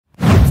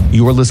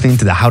You are listening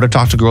to the How to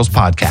Talk to Girls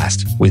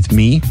podcast with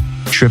me,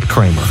 Trip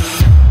Kramer.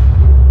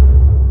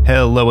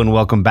 Hello and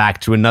welcome back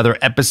to another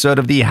episode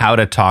of the How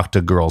to Talk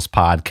to Girls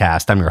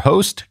podcast. I'm your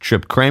host,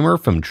 Trip Kramer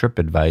from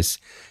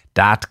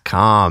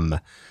tripadvice.com.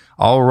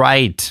 All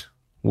right,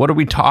 what are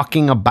we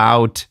talking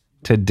about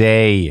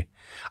today?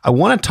 I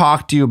want to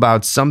talk to you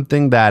about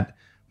something that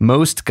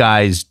most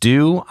guys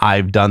do.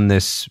 I've done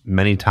this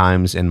many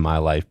times in my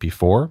life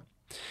before,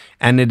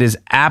 and it is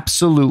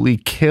absolutely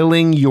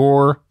killing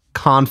your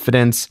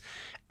confidence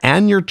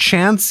and your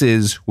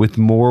chances with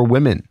more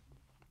women.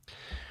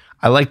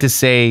 I like to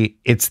say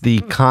it's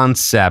the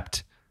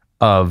concept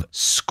of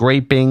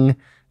scraping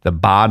the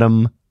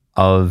bottom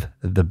of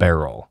the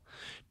barrel.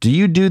 Do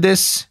you do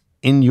this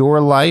in your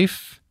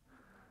life?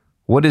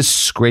 What is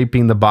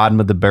scraping the bottom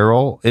of the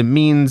barrel? It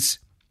means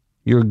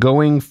you're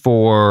going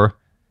for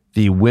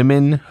the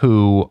women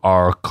who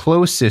are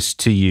closest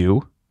to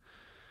you.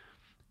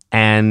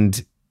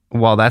 And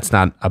while that's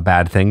not a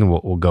bad thing,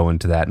 we'll go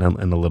into that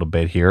in a little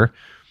bit here.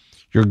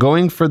 You're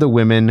going for the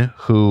women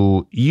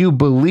who you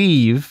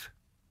believe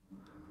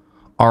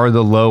are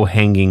the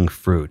low-hanging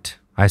fruit.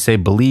 I say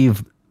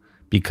believe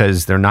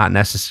because they're not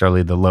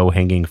necessarily the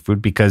low-hanging fruit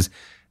because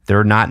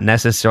they're not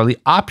necessarily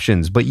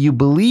options, but you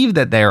believe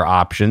that they are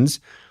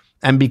options,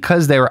 and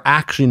because they are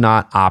actually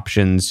not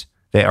options,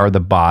 they are the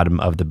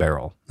bottom of the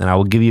barrel. And I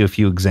will give you a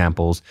few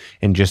examples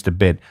in just a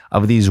bit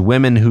of these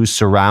women who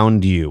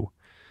surround you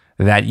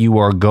that you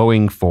are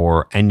going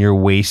for and you're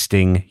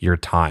wasting your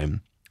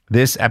time.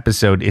 This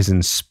episode is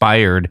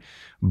inspired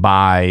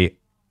by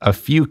a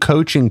few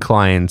coaching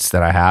clients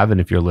that I have,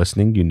 and if you're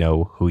listening, you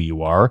know who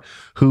you are,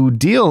 who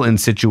deal in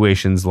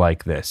situations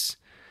like this.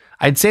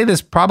 I'd say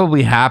this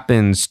probably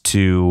happens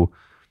to,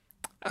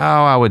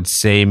 I would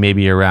say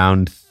maybe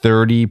around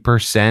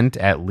 30%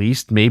 at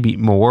least, maybe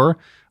more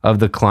of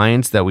the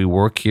clients that we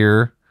work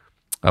here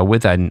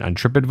with on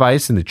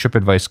TripAdvice and the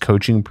TripAdvice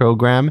coaching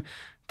program.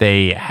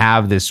 They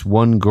have this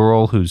one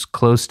girl who's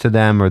close to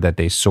them or that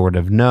they sort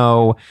of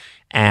know,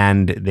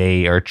 and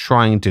they are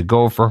trying to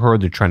go for her.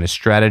 They're trying to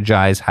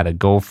strategize how to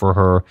go for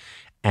her.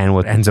 And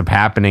what ends up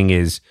happening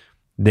is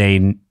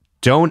they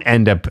don't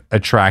end up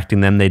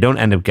attracting them. They don't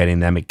end up getting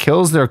them. It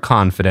kills their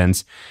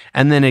confidence.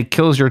 And then it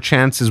kills your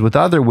chances with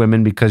other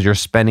women because you're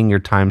spending your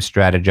time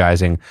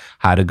strategizing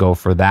how to go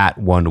for that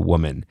one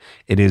woman.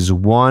 It is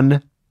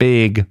one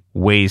big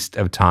waste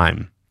of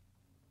time.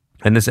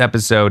 And this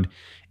episode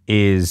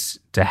is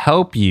to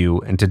help you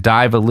and to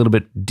dive a little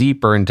bit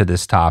deeper into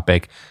this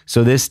topic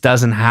so this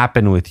doesn't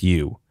happen with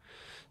you.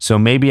 So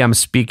maybe I'm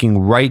speaking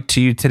right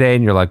to you today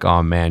and you're like,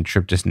 oh man,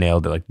 Trip just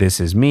nailed it. Like, this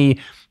is me.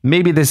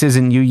 Maybe this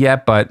isn't you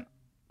yet, but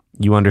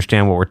you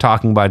understand what we're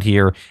talking about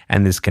here,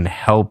 and this can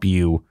help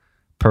you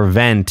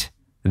prevent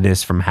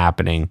this from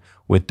happening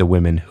with the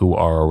women who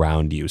are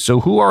around you.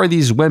 So who are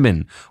these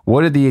women?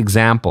 What are the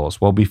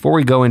examples? Well, before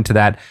we go into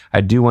that,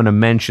 I do want to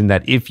mention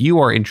that if you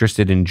are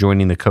interested in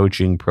joining the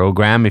coaching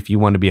program, if you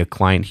want to be a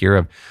client here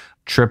of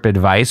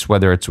TripAdvice,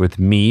 whether it's with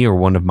me or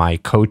one of my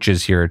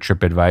coaches here at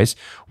TripAdvice,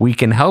 we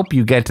can help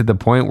you get to the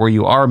point where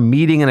you are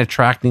meeting and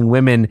attracting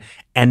women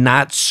and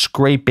not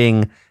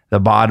scraping the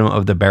bottom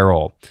of the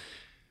barrel.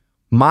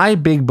 My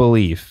big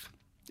belief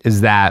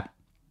is that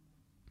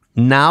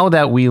now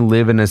that we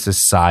live in a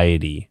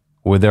society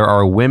where there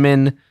are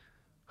women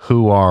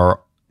who are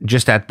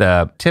just at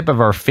the tip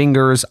of our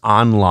fingers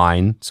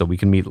online, so we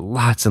can meet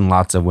lots and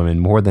lots of women,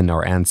 more than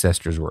our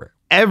ancestors were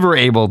ever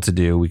able to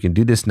do. We can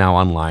do this now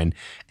online.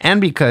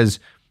 And because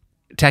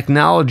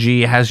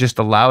technology has just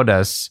allowed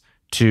us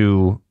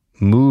to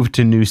move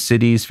to new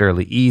cities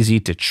fairly easy,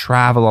 to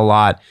travel a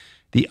lot,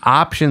 the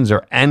options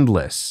are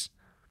endless.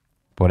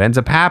 What ends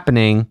up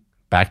happening,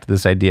 back to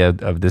this idea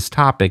of this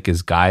topic,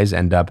 is guys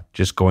end up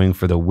just going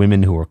for the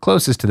women who are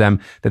closest to them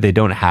that they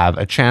don't have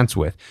a chance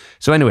with.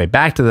 So anyway,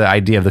 back to the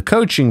idea of the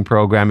coaching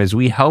program is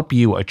we help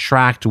you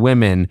attract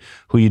women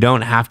who you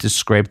don't have to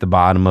scrape the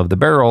bottom of the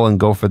barrel and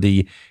go for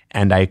the,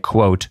 and I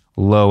quote,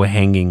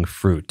 low-hanging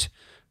fruit.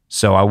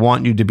 So I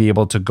want you to be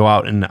able to go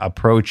out and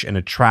approach and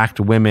attract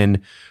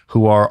women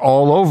who are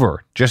all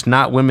over, just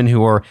not women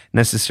who are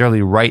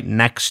necessarily right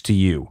next to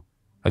you.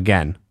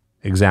 Again,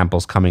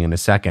 examples coming in a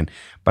second,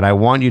 but I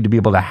want you to be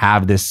able to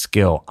have this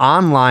skill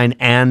online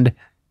and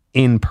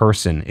in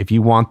person. If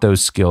you want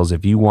those skills,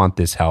 if you want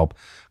this help,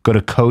 go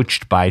to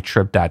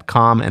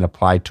coachedbytrip.com and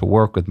apply to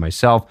work with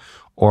myself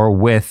or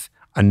with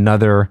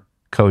another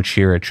coach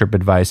here at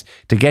TripAdvice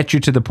to get you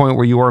to the point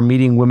where you are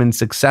meeting women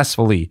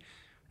successfully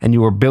and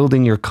you are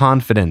building your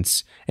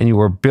confidence and you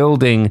are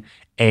building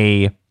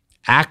a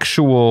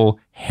actual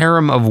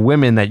harem of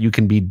women that you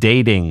can be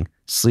dating,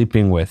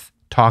 sleeping with,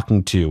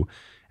 talking to,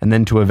 and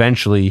then to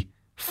eventually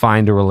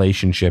find a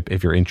relationship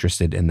if you're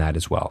interested in that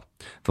as well.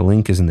 The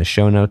link is in the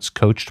show notes.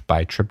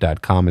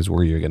 Coachedbytrip.com is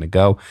where you're going to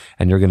go.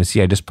 And you're going to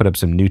see I just put up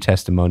some new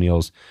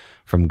testimonials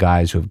from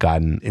guys who have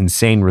gotten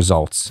insane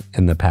results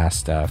in the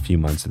past few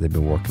months that they've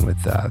been working with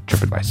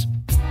TripAdvice.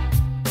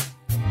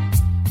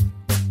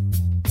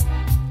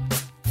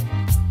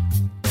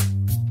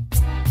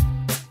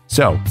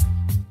 So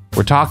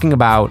we're talking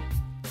about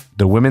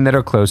The women that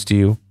are close to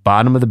you,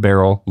 bottom of the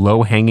barrel,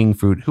 low-hanging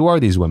fruit. Who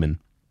are these women?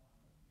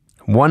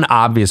 One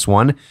obvious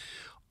one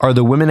are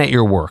the women at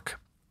your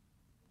work.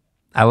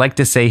 I like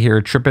to say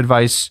here, trip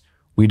advice,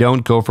 we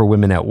don't go for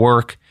women at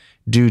work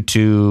due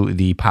to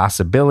the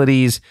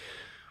possibilities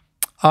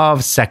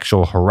of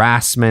sexual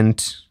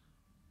harassment.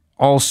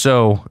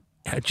 Also,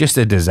 just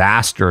a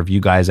disaster if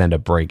you guys end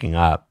up breaking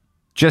up.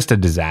 Just a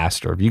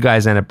disaster. If you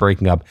guys end up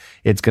breaking up,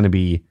 it's going to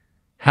be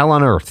hell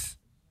on earth.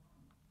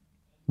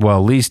 Well,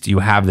 at least you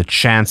have the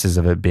chances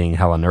of it being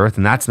hell on earth,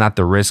 and that's not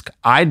the risk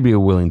I'd be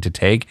willing to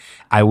take.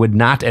 I would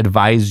not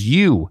advise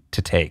you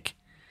to take.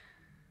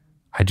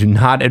 I do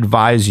not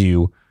advise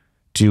you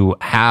to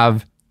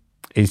have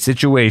a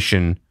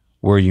situation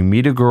where you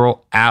meet a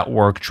girl at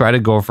work, try to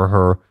go for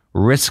her,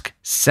 risk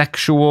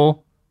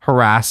sexual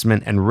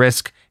harassment, and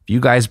risk, if you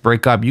guys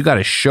break up, you got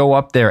to show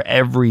up there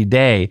every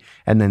day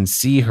and then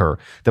see her,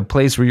 the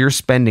place where you're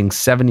spending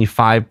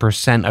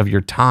 75% of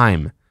your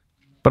time.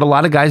 But a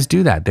lot of guys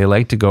do that. They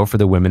like to go for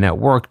the women at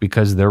work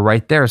because they're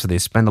right there. So they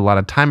spend a lot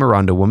of time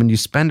around a woman. You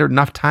spend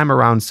enough time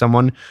around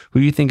someone who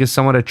you think is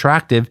somewhat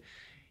attractive,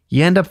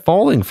 you end up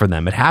falling for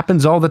them. It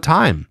happens all the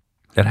time.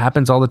 It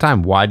happens all the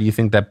time. Why do you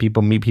think that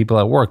people meet people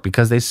at work?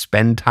 Because they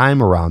spend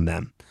time around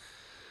them.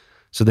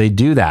 So they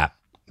do that.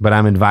 But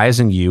I'm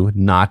advising you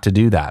not to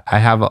do that. I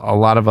have a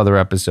lot of other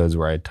episodes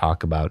where I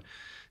talk about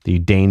the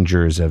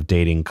dangers of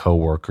dating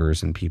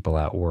coworkers and people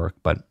at work.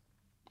 But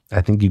I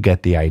think you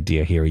get the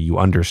idea here. You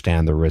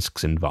understand the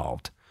risks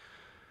involved.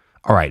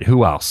 All right,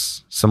 who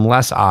else? Some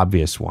less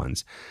obvious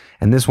ones.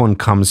 And this one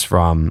comes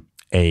from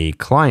a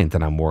client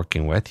that I'm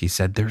working with. He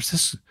said, there's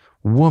this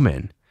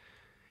woman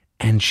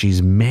and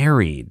she's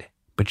married,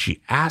 but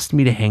she asked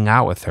me to hang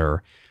out with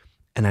her.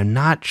 And I'm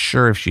not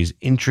sure if she's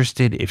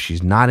interested, if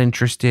she's not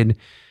interested.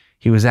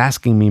 He was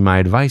asking me my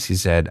advice. He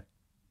said,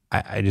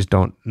 I just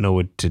don't know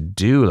what to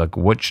do. Like,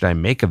 what should I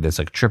make of this?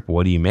 Like, Trip,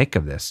 what do you make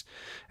of this?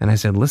 And I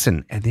said,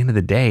 listen, at the end of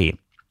the day,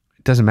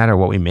 it doesn't matter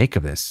what we make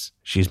of this.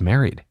 She's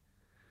married.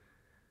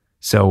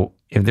 So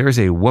if there is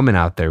a woman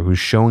out there who's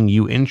showing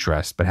you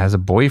interest but has a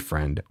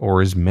boyfriend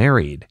or is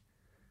married,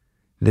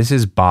 this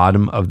is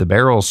bottom of the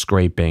barrel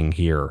scraping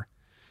here.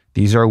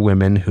 These are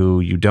women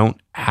who you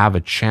don't have a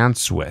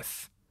chance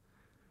with.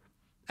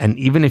 And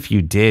even if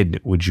you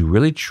did, would you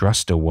really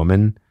trust a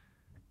woman?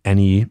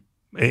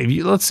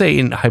 Let's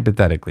say,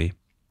 hypothetically,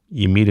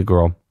 you meet a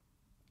girl,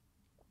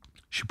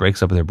 she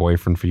breaks up with her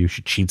boyfriend for you,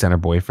 she cheats on her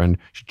boyfriend,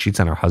 she cheats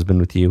on her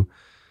husband with you.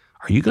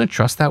 Are you going to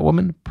trust that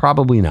woman?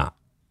 Probably not.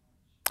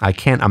 I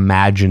can't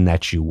imagine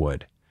that you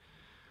would.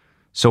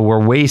 So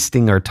we're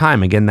wasting our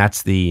time. Again,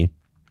 that's the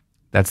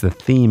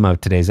theme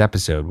of today's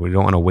episode. We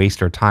don't want to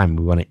waste our time.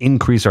 We want to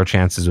increase our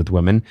chances with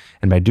women.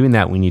 And by doing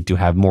that, we need to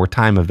have more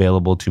time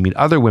available to meet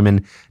other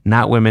women,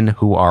 not women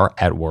who are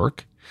at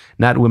work,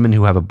 not women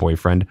who have a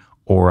boyfriend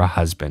or a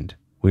husband.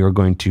 We are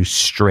going to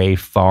stray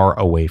far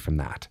away from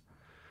that.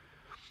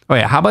 Oh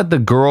yeah, how about the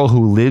girl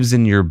who lives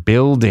in your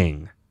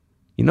building?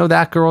 You know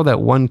that girl, that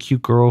one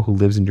cute girl who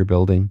lives in your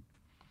building?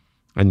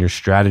 And you're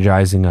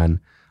strategizing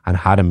on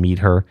how to meet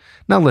her.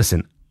 Now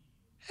listen,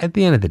 at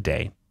the end of the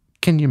day,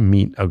 can you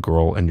meet a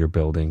girl in your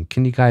building?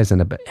 Can you guys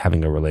end up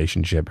having a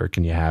relationship, or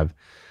can you have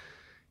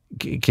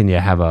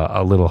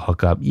a little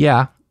hookup?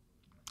 Yeah.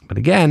 But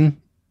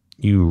again,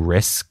 you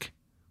risk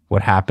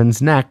what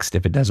happens next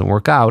if it doesn't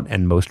work out,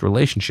 and most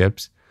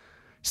relationships,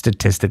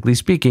 statistically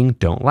speaking,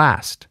 don't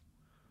last.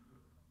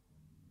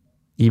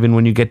 Even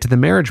when you get to the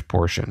marriage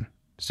portion,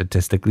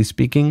 statistically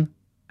speaking,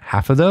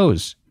 half of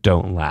those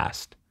don't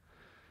last.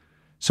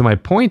 So my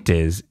point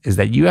is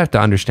that you have to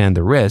understand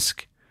the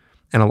risk,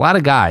 and a lot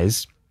of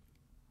guys,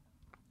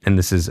 and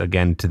this is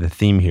again to the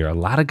theme here, a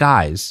lot of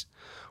guys,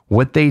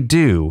 what they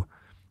do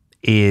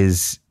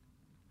is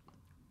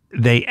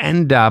they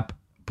end up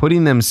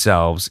putting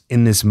themselves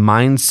in this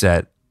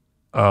mindset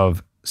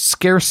of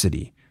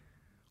scarcity,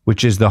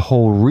 which is the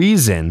whole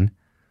reason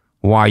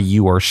why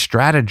you are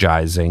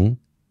strategizing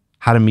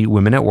how to meet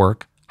women at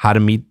work, how to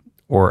meet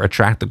or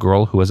attract the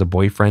girl who has a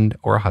boyfriend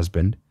or a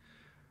husband,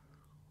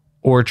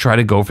 or try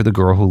to go for the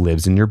girl who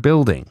lives in your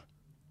building.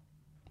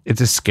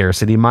 It's a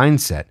scarcity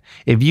mindset.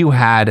 If you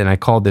had, and I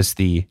call this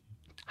the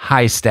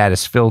high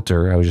status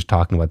filter, I was just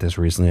talking about this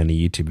recently on a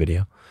YouTube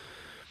video.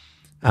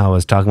 I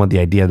was talking about the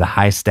idea of the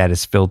high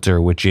status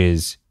filter, which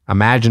is,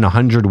 imagine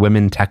 100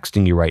 women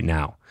texting you right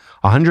now.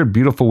 100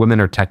 beautiful women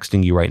are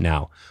texting you right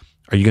now.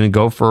 Are you going to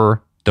go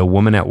for the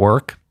woman at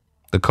work,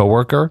 the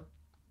coworker?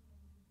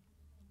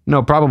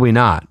 No, probably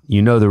not.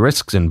 You know the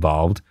risks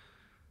involved,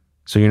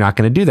 so you're not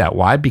going to do that.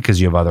 Why? Because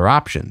you have other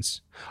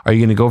options. Are you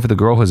going to go for the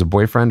girl who has a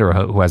boyfriend or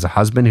who has a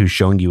husband who's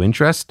showing you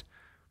interest?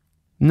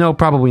 No,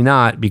 probably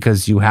not,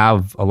 because you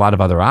have a lot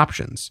of other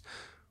options.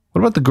 What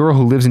about the girl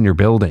who lives in your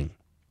building?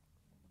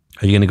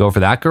 Are you going to go for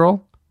that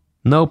girl?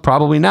 No,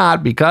 probably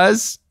not,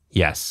 because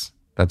yes,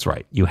 that's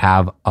right. You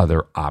have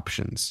other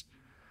options.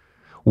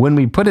 When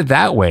we put it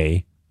that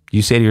way,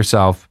 you say to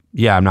yourself,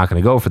 yeah, I'm not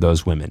going to go for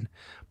those women.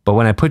 But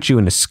when I put you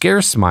in a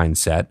scarce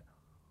mindset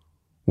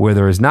where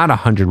there is not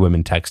 100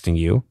 women texting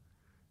you,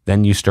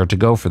 then you start to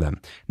go for them.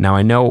 Now,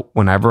 I know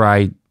whenever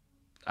I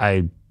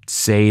I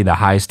say the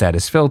high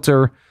status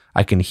filter.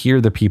 I can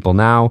hear the people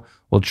now.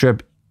 Well,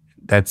 Trip,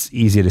 that's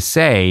easy to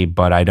say,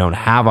 but I don't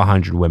have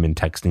 100 women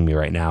texting me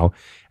right now.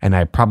 And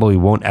I probably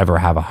won't ever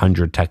have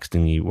 100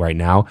 texting me right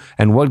now.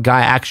 And what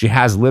guy actually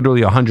has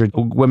literally 100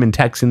 women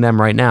texting them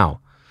right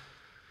now?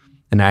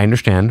 And I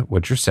understand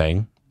what you're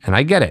saying, and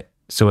I get it.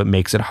 So it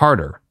makes it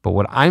harder. But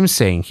what I'm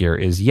saying here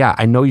is, yeah,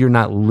 I know you're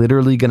not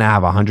literally going to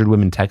have 100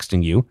 women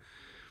texting you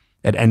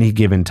at any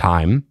given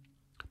time,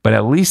 but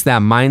at least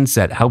that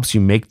mindset helps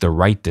you make the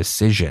right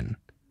decision.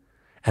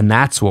 And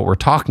that's what we're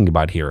talking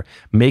about here,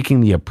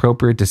 making the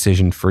appropriate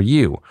decision for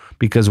you.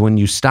 Because when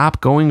you stop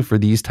going for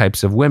these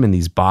types of women,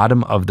 these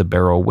bottom of the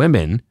barrel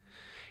women,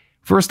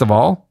 first of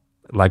all,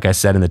 like I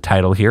said in the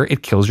title here,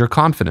 it kills your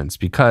confidence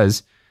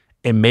because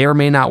it may or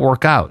may not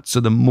work out. So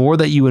the more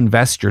that you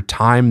invest your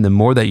time, the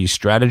more that you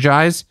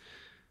strategize,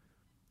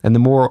 and the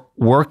more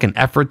work and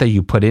effort that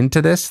you put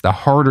into this, the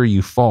harder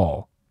you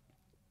fall.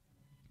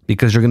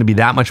 Because you're going to be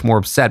that much more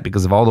upset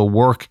because of all the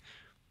work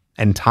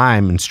and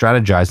time and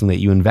strategizing that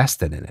you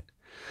invested in it.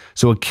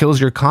 So it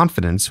kills your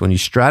confidence when you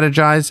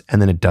strategize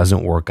and then it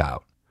doesn't work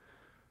out.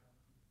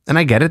 And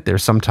I get it.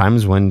 There's some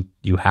times when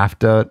you have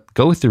to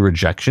go through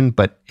rejection,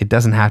 but it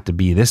doesn't have to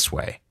be this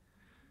way.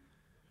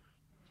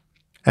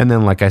 And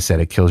then, like I said,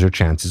 it kills your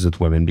chances with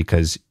women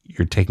because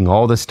you're taking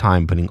all this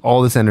time, putting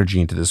all this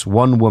energy into this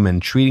one woman,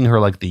 treating her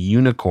like the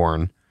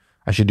unicorn.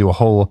 I should do a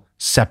whole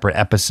separate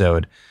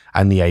episode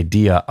on the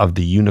idea of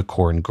the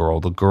unicorn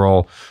girl, the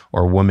girl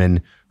or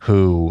woman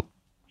who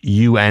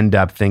you end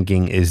up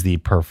thinking is the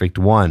perfect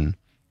one,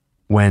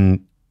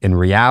 when in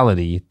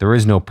reality, there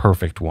is no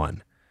perfect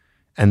one.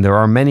 And there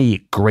are many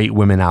great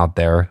women out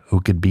there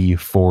who could be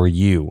for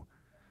you.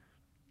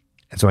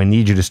 And so I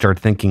need you to start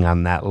thinking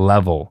on that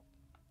level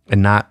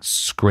and not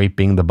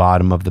scraping the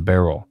bottom of the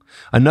barrel.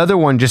 Another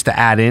one, just to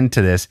add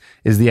into this,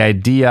 is the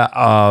idea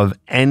of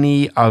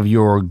any of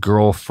your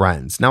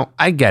girlfriends. Now,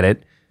 I get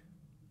it.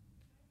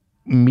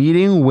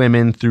 Meeting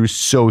women through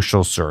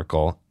social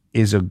circle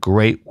is a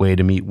great way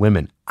to meet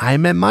women. I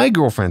met my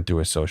girlfriend through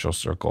a social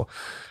circle,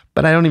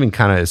 but I don't even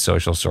count it as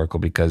social circle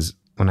because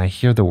when I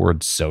hear the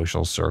word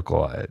social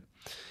circle,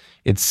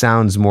 it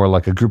sounds more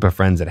like a group of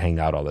friends that hang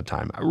out all the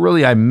time.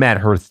 Really, I met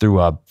her through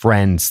a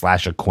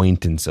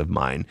friend/acquaintance of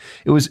mine.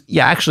 It was,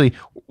 actually,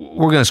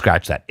 we're going to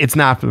scratch that. It's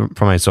not from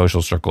my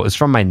social circle. It's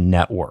from my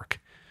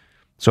network.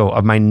 So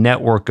of my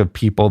network of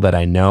people that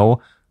I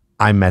know,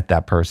 I met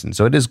that person.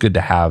 So it is good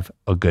to have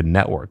a good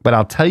network. But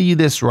I'll tell you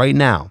this right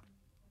now.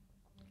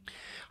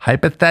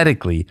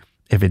 Hypothetically,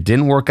 if it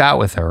didn't work out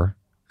with her,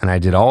 and I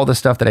did all the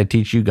stuff that I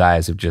teach you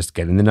guys of just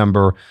getting the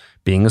number,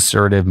 being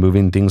assertive,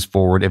 moving things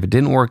forward. If it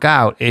didn't work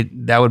out,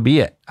 that would be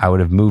it. I would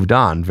have moved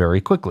on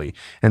very quickly.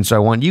 And so I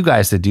want you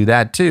guys to do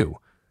that too.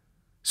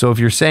 So if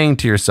you're saying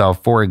to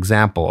yourself, for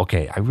example,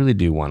 okay, I really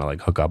do want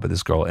to hook up with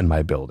this girl in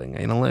my building.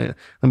 Let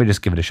me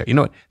just give it a shot. You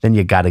know what? Then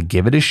you got to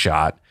give it a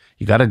shot.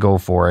 You got to go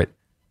for it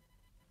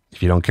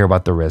if you don't care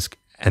about the risk.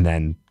 And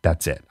then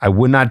that's it. I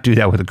would not do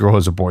that with a girl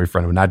as a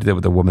boyfriend. I would not do that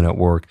with a woman at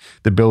work.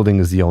 The building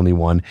is the only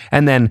one.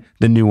 And then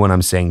the new one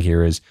I'm saying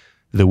here is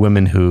the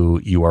women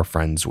who you are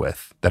friends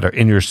with that are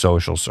in your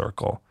social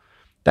circle.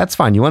 That's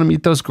fine. You want to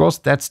meet those girls?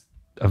 That's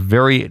a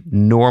very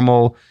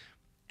normal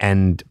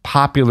and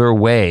popular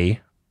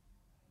way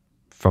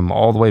from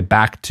all the way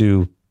back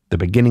to the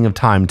beginning of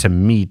time to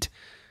meet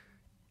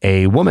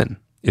a woman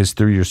is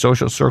through your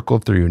social circle,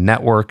 through your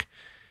network.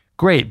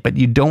 Great, but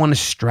you don't want to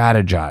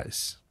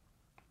strategize.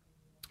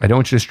 I don't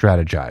want you to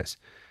strategize.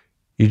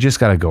 You just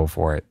got to go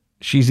for it.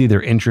 She's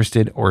either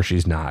interested or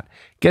she's not.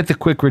 Get the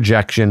quick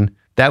rejection.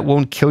 That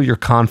won't kill your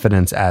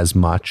confidence as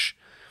much.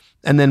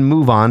 And then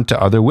move on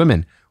to other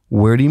women.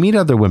 Where do you meet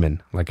other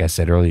women? Like I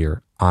said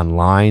earlier,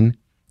 online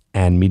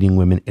and meeting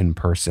women in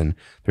person.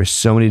 There's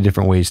so many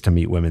different ways to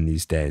meet women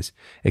these days.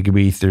 It could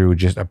be through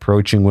just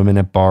approaching women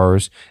at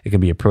bars. It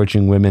could be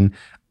approaching women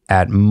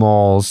at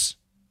malls,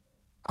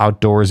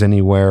 outdoors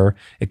anywhere.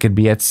 It could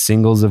be at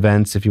singles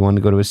events if you want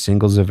to go to a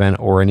singles event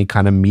or any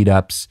kind of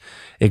meetups.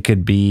 It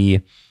could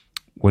be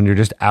when you're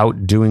just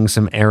out doing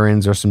some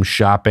errands or some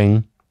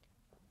shopping.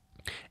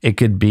 It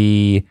could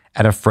be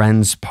at a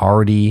friend's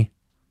party.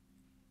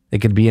 It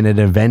could be in an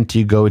event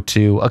you go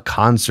to, a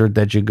concert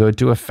that you go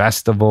to, a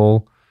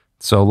festival.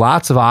 So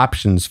lots of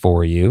options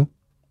for you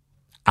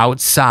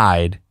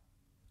outside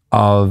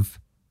of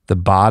the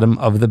bottom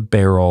of the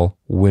barrel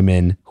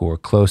women who are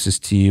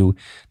closest to you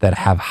that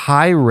have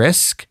high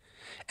risk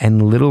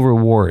and little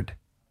reward.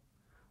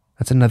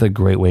 That's another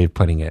great way of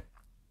putting it.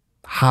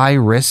 High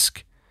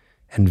risk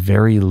and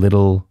very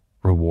little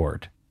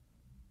reward.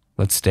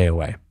 Let's stay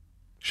away,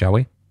 shall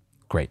we?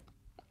 Great.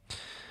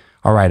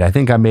 All right, I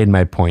think I made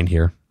my point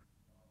here.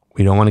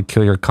 We don't want to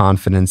kill your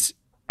confidence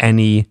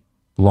any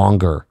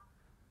longer.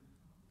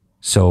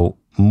 So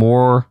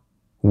more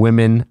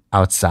women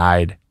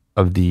outside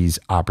of these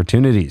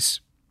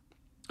opportunities.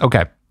 Okay,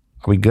 are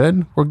we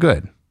good? We're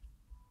good.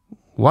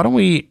 Why don't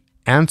we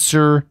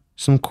answer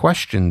some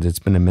questions? It's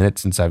been a minute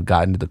since I've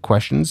gotten to the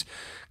questions.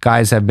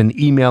 Guys have been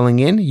emailing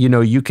in. You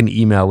know, you can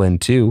email in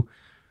too.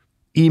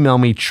 email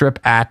me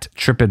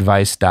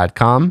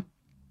trip@tripadvice.com.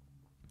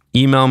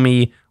 Email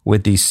me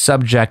with the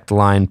subject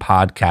line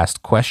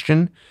podcast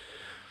question.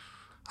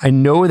 I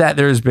know that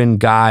there's been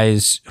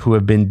guys who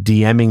have been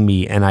DMing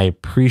me, and I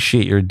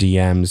appreciate your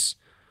DMs.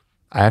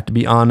 I have to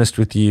be honest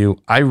with you.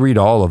 I read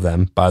all of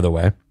them, by the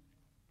way.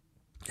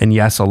 And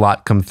yes, a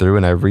lot come through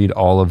and I read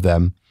all of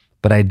them,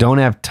 but I don't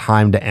have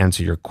time to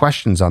answer your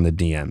questions on the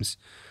DMs.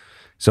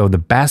 So the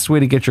best way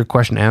to get your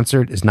question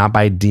answered is not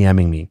by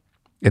DMing me.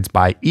 It's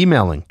by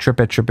emailing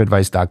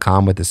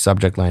trip@tripadvice.com with the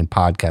subject line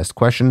podcast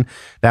question.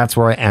 That's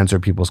where I answer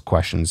people's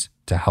questions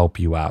to help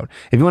you out.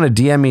 If you want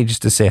to DM me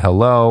just to say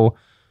hello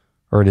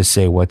or to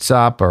say what's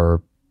up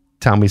or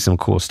tell me some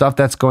cool stuff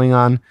that's going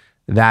on,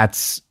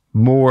 that's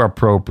more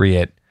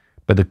appropriate.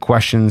 But the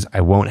questions I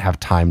won't have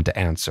time to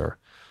answer.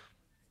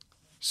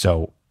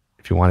 So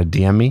if you want to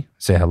DM me,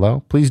 say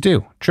hello, please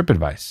do. Trip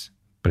Advice.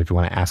 But if you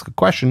want to ask a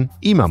question,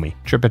 email me,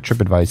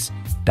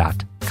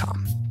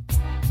 trip@tripadvice.com.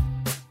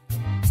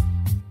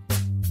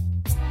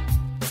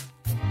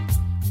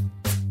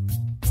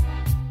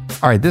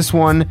 All right, this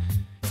one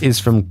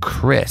is from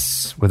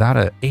Chris without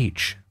a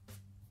H.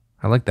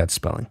 I like that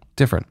spelling.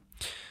 Different.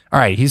 All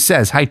right, he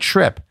says, "Hi,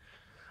 Trip.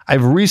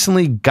 I've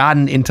recently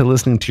gotten into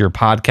listening to your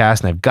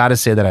podcast, and I've got to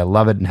say that I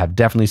love it and have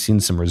definitely seen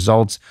some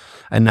results,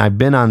 and I've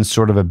been on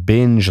sort of a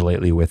binge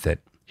lately with it.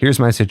 Here's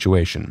my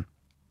situation.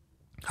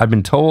 I've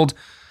been told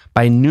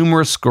by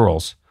numerous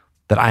girls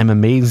that I'm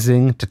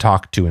amazing to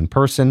talk to in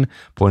person,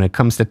 but when it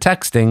comes to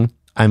texting,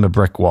 I'm a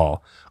brick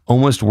wall,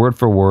 almost word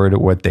for word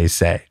what they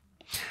say.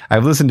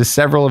 I've listened to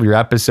several of your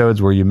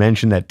episodes where you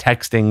mentioned that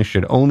texting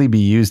should only be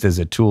used as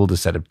a tool to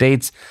set up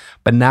dates,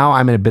 but now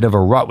I'm in a bit of a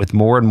rut with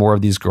more and more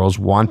of these girls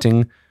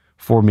wanting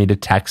for me to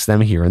text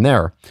them here and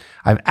there.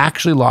 I've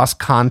actually lost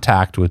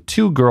contact with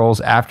 2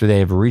 girls after they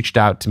have reached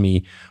out to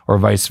me or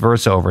vice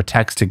versa over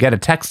text to get a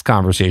text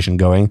conversation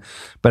going,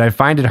 but I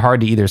find it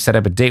hard to either set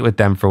up a date with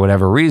them for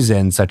whatever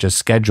reason, such as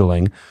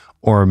scheduling,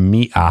 or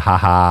me,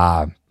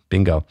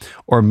 bingo,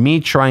 or me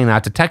trying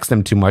not to text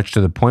them too much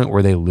to the point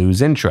where they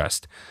lose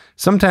interest.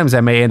 Sometimes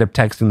I may end up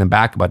texting them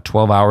back about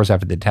 12 hours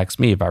after they text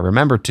me if I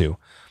remember to.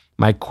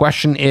 My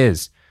question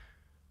is,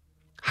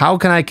 how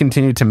can I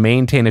continue to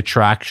maintain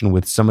attraction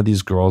with some of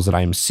these girls that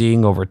I'm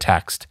seeing over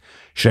text?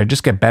 Should I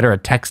just get better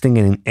at texting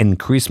and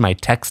increase my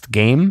text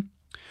game?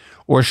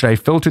 Or should I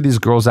filter these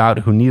girls out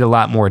who need a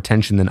lot more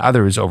attention than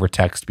others over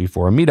text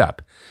before a meetup?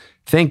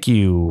 Thank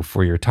you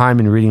for your time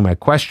in reading my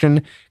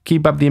question.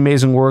 Keep up the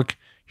amazing work.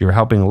 You're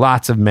helping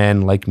lots of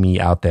men like me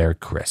out there,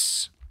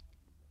 Chris."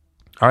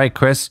 All right,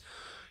 Chris,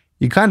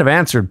 you kind of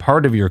answered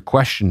part of your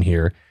question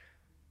here.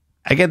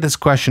 I get this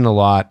question a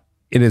lot.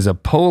 It is a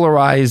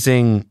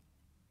polarizing,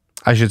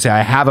 I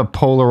have a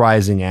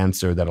polarizing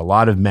answer that a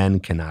lot of men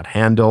cannot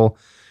handle.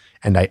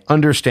 And I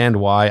understand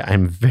why.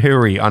 I'm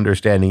very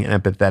understanding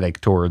and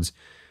empathetic towards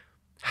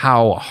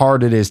how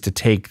hard it is to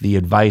take the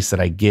advice that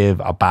I give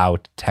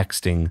about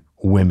texting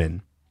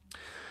women.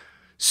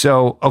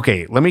 So,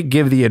 okay, let me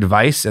give the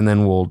advice and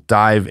then we'll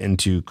dive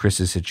into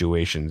Chris's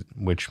situation,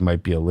 which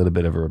might be a little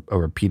bit of a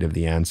repeat of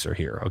the answer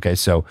here. Okay,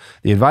 so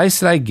the advice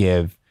that I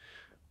give,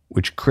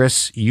 which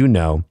Chris, you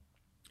know,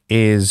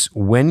 is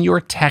when you're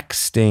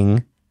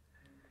texting,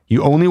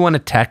 you only want to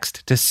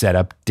text to set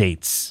up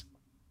dates.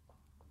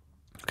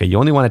 Okay, you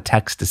only want to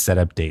text to set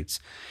up dates.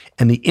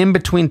 And the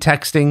in-between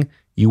texting,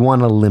 you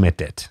want to limit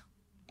it.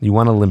 You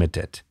want to limit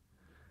it.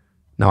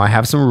 Now, I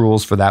have some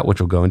rules for that, which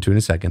we'll go into in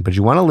a second, but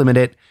you want to limit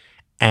it.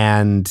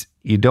 And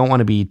you don't want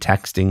to be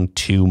texting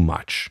too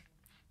much.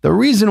 The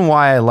reason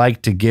why I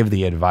like to give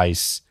the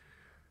advice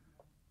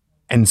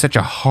in such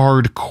a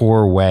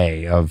hardcore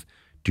way of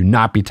do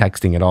not be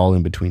texting at all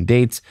in between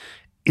dates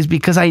is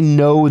because I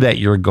know that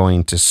you're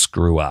going to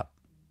screw up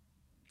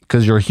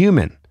because you're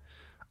human.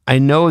 I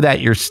know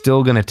that you're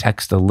still going to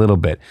text a little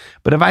bit.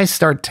 But if I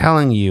start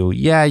telling you,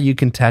 yeah, you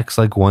can text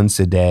like once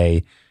a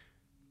day,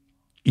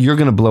 you're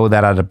going to blow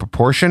that out of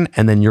proportion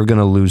and then you're going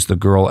to lose the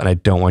girl. And I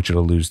don't want you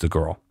to lose the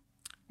girl.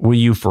 Will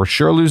you for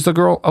sure lose the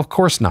girl? Of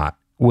course not.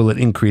 Will it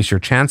increase your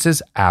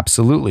chances?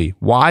 Absolutely.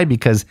 Why?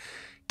 Because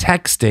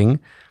texting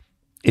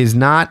is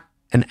not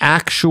an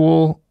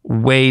actual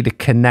way to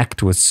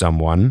connect with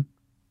someone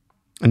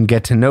and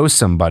get to know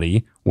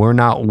somebody. We're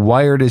not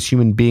wired as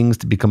human beings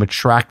to become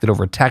attracted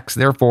over text.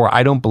 Therefore,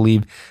 I don't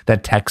believe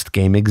that text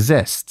game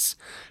exists.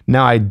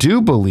 Now, I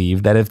do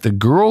believe that if the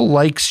girl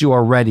likes you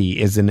already,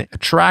 is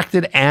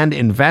attracted and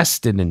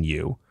invested in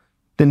you,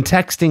 then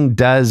texting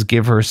does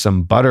give her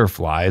some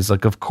butterflies.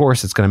 Like, of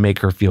course, it's going to make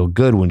her feel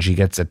good when she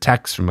gets a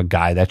text from a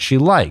guy that she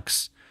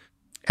likes.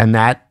 And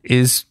that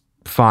is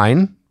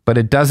fine, but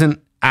it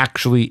doesn't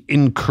actually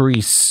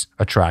increase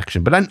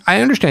attraction. But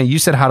I understand you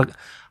said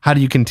how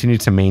do you continue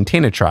to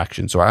maintain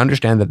attraction? So I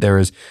understand that there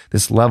is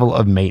this level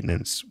of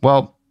maintenance.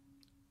 Well,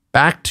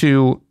 back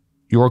to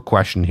your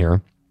question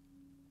here.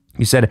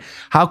 You said,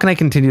 how can I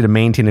continue to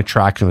maintain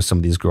attraction with some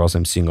of these girls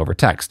I'm seeing over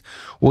text?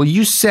 Well,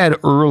 you said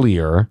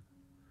earlier,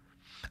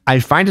 I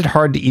find it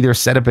hard to either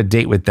set up a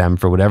date with them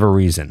for whatever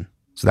reason.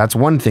 So that's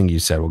one thing you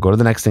said. We'll go to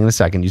the next thing in a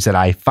second. You said,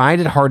 I find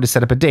it hard to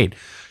set up a date.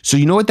 So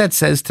you know what that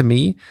says to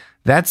me?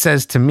 That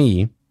says to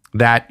me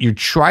that you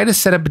try to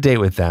set up a date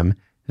with them.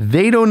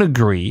 They don't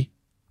agree,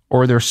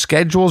 or their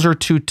schedules are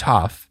too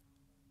tough.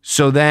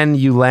 So then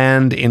you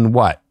land in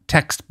what?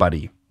 Text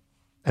buddy.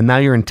 And now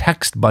you're in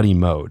text buddy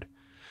mode.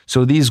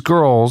 So these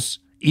girls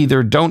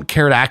either don't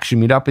care to actually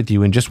meet up with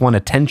you and just want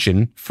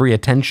attention, free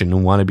attention,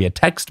 and want to be a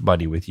text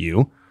buddy with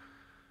you,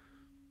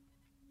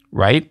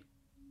 right?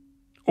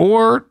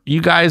 Or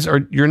you guys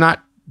you're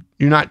not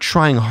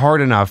trying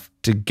hard enough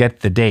to get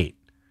the date.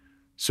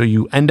 So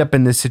you end up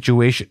in this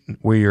situation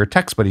where you're a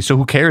text buddy. So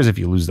who cares if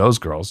you lose those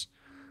girls?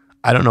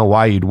 I don't know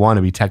why you'd want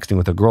to be texting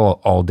with a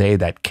girl all day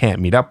that can't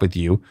meet up with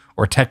you,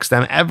 or text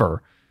them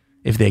ever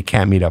if they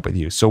can't meet up with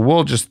you. So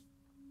we'll just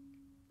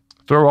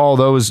throw all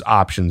those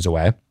options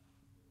away.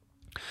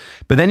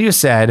 But then you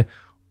said,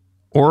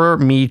 or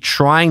me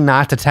trying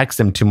not to text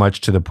them too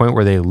much to the point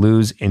where they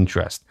lose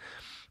interest.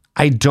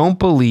 I don't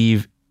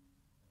believe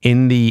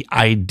in the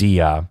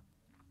idea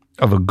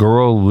of a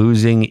girl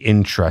losing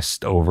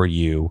interest over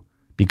you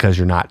because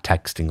you're not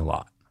texting a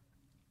lot.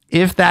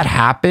 If that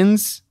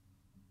happens,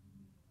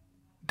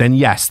 then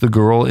yes, the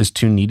girl is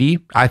too needy.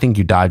 I think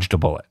you dodged a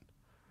bullet.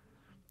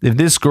 If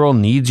this girl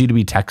needs you to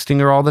be texting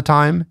her all the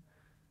time,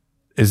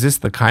 is this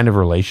the kind of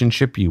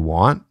relationship you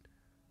want?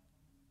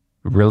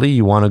 Really?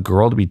 You want a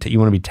girl to be, you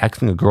want to be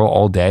texting a girl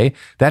all day?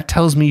 That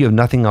tells me you have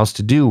nothing else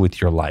to do with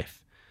your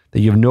life,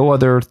 that you have no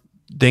other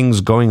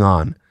things going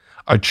on.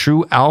 A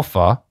true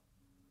alpha,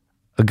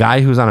 a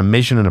guy who's on a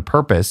mission and a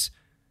purpose,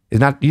 is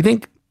not. Do you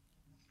think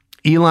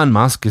Elon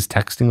Musk is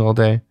texting all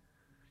day?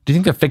 Do you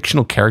think the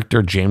fictional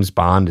character James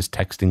Bond is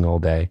texting all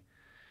day?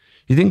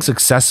 Do you think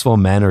successful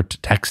men are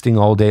texting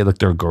all day like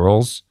they're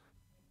girls?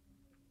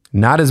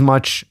 Not as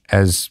much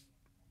as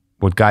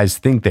what guys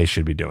think they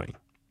should be doing.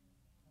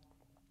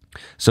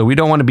 So we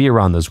don't want to be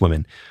around those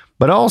women.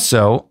 But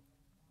also,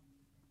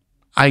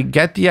 I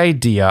get the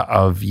idea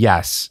of,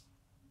 yes,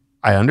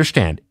 I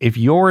understand. If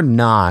you're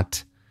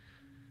not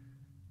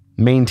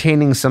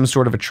maintaining some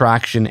sort of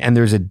attraction and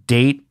there's a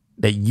date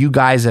that you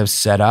guys have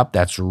set up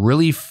that's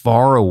really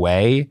far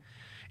away,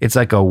 it's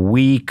like a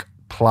week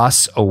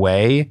plus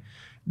away,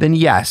 then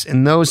yes,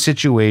 in those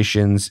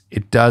situations,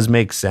 it does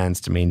make sense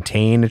to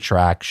maintain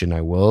attraction.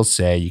 I will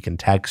say you can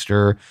text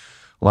her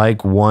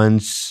like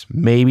once,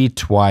 maybe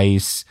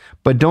twice,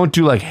 but don't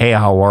do like, hey,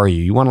 how are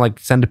you? You want to like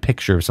send a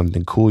picture of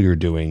something cool you're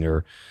doing,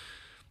 or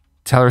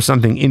tell her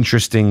something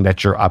interesting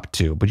that you're up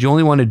to, but you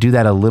only want to do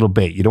that a little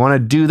bit. You don't want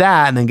to do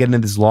that and then get into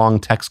this long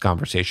text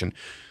conversation.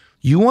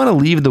 You want to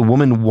leave the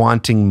woman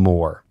wanting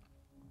more.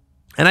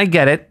 And I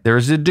get it.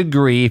 There's a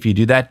degree. If you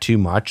do that too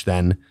much,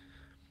 then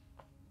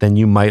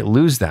you might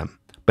lose them.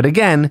 But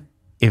again,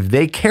 if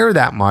they care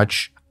that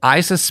much,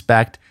 I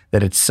suspect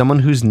that it's someone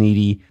who's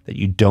needy that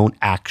you don't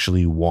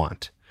actually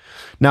want.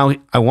 Now,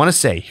 I want to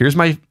say,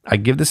 I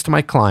give this to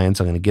my clients.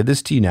 I'm going to give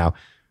this to you now.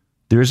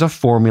 There's a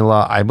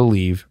formula, I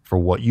believe, for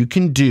what you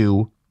can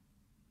do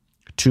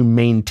to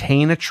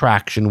maintain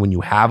attraction when you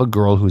have a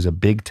girl who's a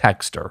big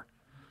texter.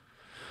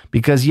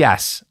 Because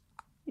yes,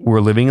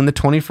 we're living in the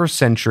 21st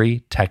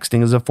century.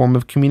 Texting is a form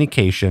of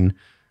communication.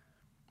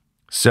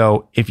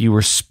 So if you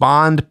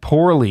respond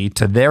poorly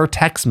to their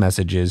text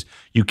messages,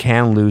 you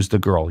can lose the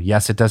girl.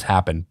 Yes, it does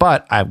happen,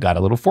 but I've got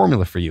a little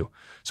formula for you.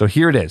 So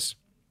here it is.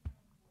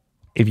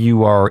 If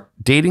you are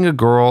dating a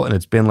girl and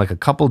it's been like a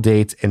couple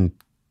dates and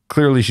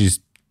clearly she's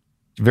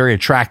very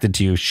attracted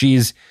to you,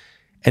 she's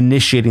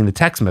initiating the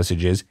text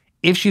messages.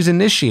 If she's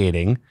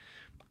initiating,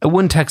 I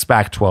wouldn't text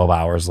back 12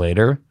 hours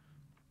later.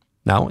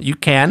 No, you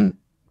can,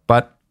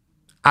 but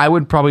I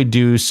would probably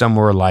do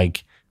somewhere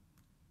like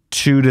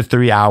 2 to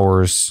 3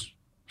 hours,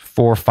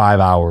 4 or 5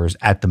 hours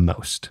at the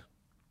most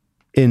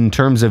in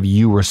terms of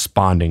you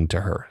responding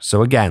to her.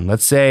 So again,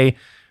 let's say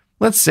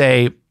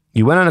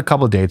you went on a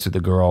couple of dates with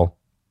a girl,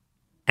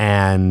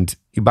 and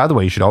by the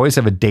way, you should always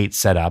have a date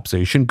set up. So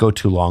you shouldn't go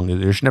too long.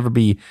 There should never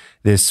be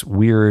this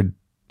weird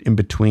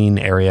in-between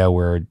area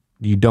where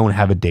you don't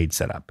have a date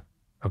set up.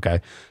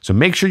 Okay. So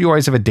make sure you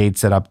always have a date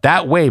set up.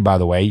 That way, by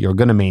the way, you're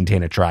going to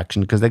maintain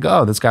attraction because they go,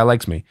 oh, this guy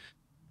likes me.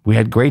 We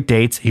had great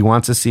dates. He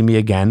wants to see me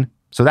again.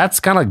 So that's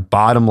kind of like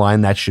bottom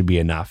line. That should be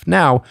enough.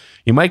 Now,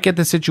 you might get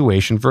the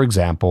situation, for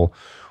example,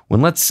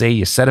 when let's say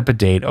you set up a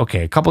date.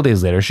 Okay. A couple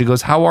days later, she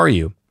goes, how are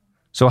you?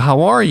 So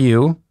how are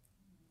you?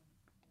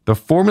 The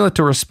formula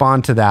to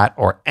respond to that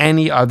or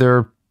any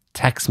other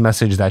text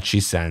message that she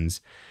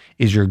sends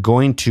is you're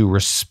going to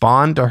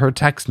respond to her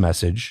text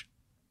message.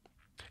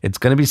 It's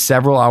going to be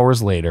several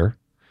hours later.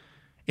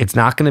 It's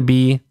not going to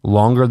be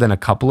longer than a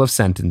couple of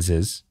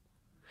sentences.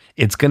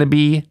 It's going to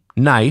be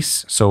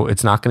nice, so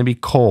it's not going to be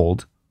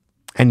cold,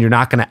 and you're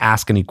not going to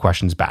ask any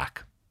questions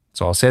back.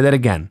 So I'll say that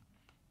again.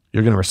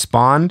 You're going to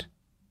respond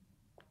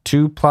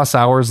 2+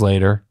 hours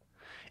later.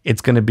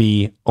 It's going to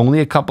be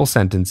only a couple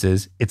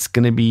sentences. It's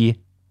going to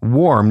be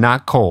warm,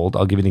 not cold.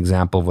 I'll give you an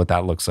example of what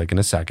that looks like in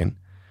a second.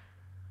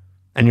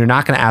 And you're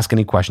not going to ask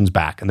any questions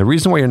back. And the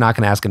reason why you're not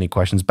going to ask any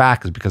questions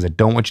back is because I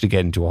don't want you to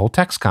get into a whole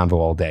text convo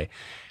all day.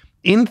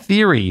 In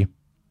theory,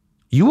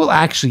 you will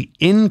actually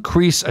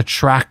increase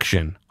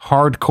attraction.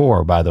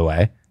 Hardcore, by the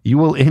way. You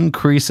will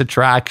increase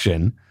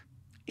attraction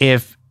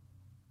if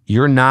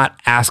you're not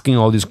asking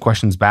all these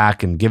questions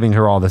back and giving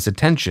her all this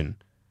attention.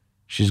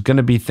 She's going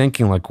to be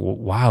thinking like,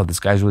 wow, this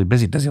guy's really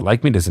busy. Does he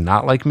like me? Does he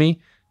not like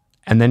me?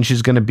 And then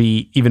she's going to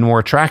be even more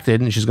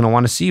attracted and she's going to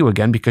want to see you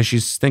again because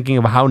she's thinking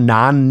of how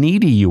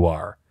non-needy you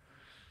are.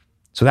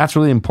 So that's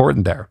really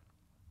important there.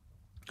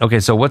 Okay,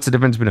 so what's the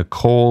difference between a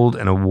cold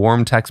and a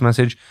warm text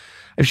message?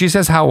 If she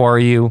says, how are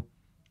you?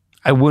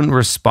 I wouldn't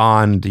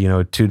respond,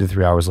 2 to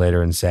 3 hours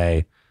later and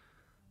say,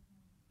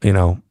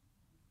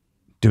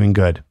 doing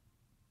good.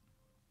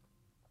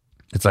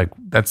 It's like,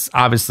 that's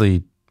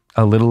obviously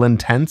a little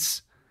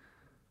intense.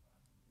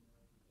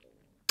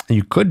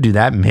 You could do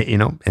that,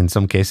 in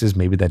some cases,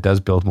 maybe that does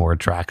build more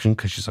attraction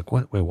because she's like,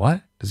 what? Wait,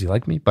 what? Does he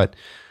like me? But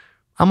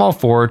I'm all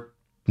for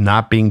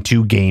not being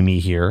too gamey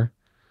here.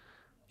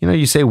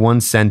 You say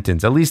one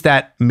sentence, at least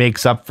that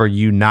makes up for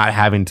you not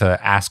having to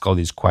ask all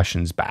these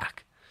questions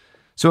back.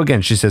 So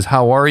again, she says,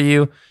 how are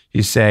you?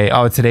 You say,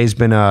 oh, today's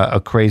been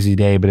a crazy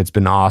day, but it's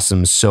been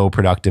awesome. So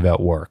productive at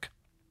work.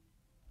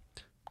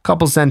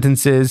 Couple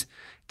sentences.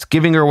 It's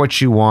giving her what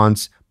she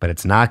wants, but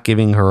it's not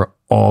giving her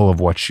all of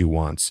what she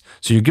wants.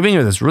 So you're giving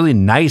her this really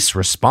nice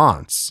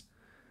response.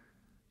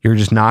 You're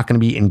just not going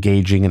to be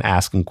engaging and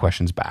asking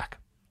questions back.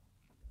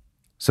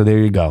 So there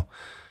you go.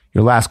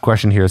 Your last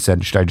question here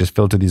said, should I just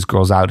filter these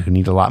girls out who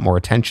need a lot more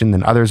attention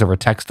than others over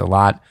text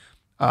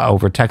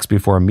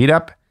before a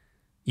meetup?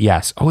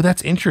 Yes. Oh,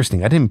 that's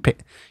interesting.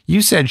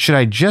 You said, should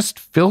I just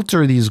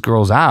filter these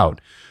girls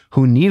out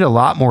who need a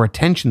lot more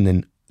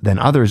attention than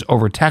others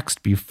over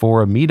text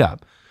before a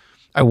meetup?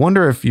 I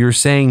wonder if you're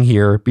saying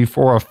here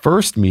before a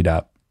first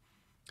meetup.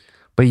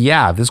 But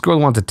yeah, if this girl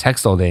wants to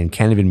text all day and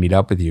can't even meet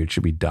up with you, it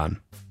should be done.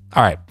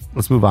 All right,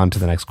 let's move on to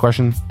the next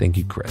question. Thank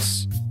you,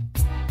 Chris.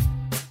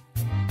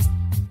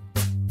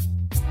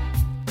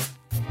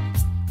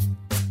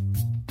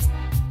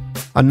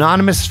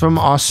 Anonymous from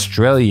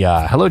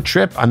Australia. Hello,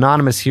 Trip.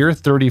 Anonymous here,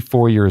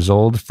 34 years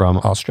old from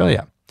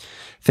Australia.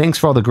 Thanks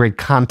for all the great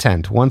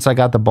content. Once I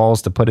got the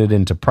balls to put it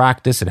into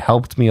practice, it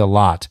helped me a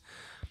lot.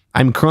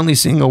 I'm currently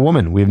seeing a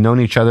woman. We've known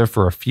each other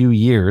for a few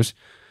years,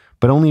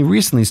 but only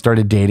recently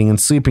started dating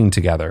and sleeping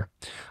together.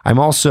 I'm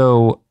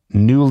also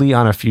newly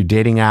on a few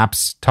dating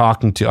apps,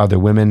 talking to other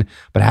women,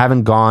 but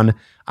haven't gone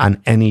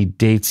on any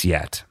dates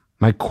yet.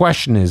 My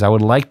question is, I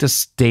would like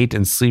to date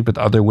and sleep with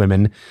other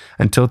women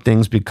until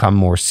things become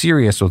more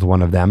serious with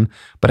one of them,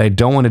 but I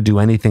don't want to do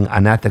anything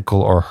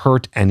unethical or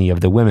hurt any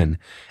of the women.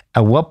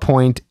 At what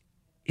point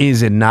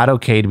is it not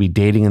okay to be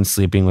dating and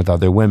sleeping with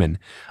other women?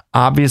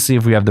 Obviously,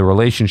 if we have the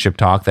relationship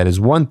talk, that is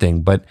one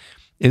thing, but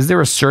is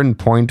there a certain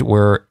point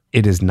where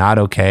it is not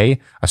okay,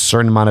 a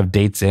certain amount of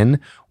dates in,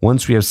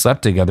 once we have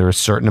slept together a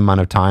certain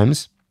amount of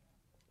times?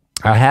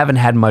 I haven't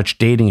had much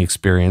dating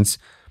experience,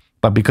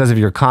 but because of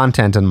your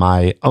content and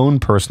my own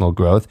personal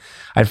growth,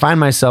 I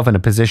find myself in a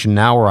position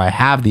now where I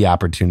have the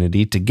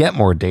opportunity to get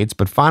more dates,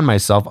 but find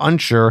myself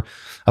unsure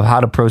of how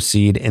to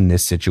proceed in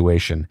this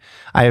situation.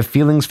 I have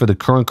feelings for the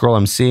current girl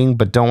I'm seeing,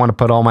 but don't want to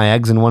put all my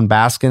eggs in one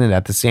basket, and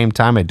at the same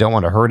time, I don't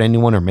want to hurt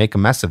anyone or make a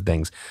mess of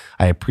things.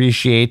 I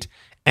appreciate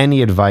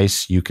any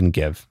advice you can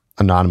give.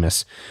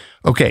 Anonymous.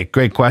 Okay,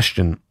 great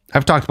question.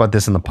 I've talked about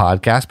this in the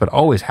podcast, but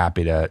always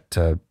happy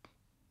to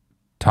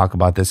talk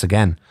about this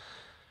again.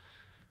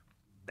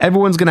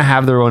 Everyone's going to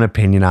have their own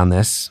opinion on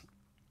this.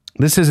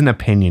 This is an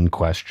opinion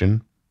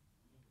question.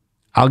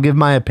 I'll give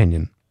my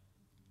opinion.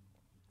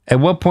 At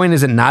what point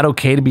is it not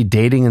okay to be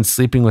dating and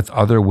sleeping with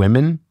other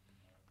women?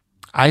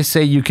 I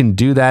say you can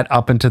do that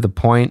up until the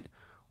point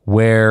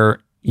where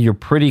you're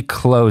pretty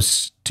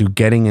close to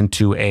getting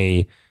into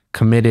a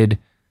committed,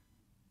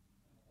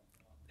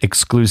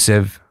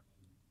 exclusive,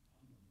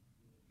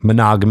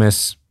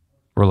 monogamous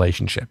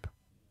relationship.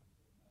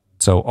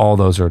 So all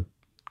those are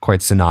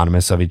quite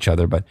synonymous of each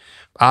other. But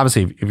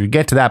obviously, if you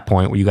get to that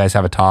point where you guys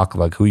have a talk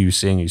like who you're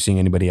seeing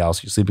anybody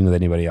else, you're sleeping with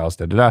anybody else,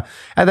 at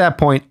that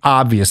point,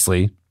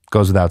 obviously,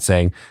 goes without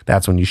saying,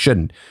 that's when you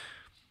shouldn't.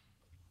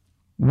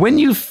 When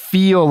you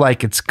feel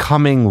like it's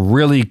coming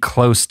really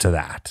close to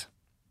that,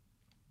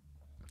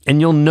 and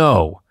you'll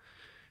know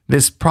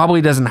this probably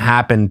doesn't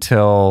happen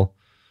till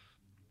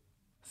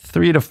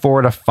 3 to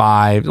 4 to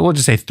 5, we'll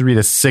just say 3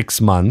 to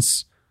 6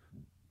 months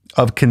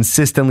of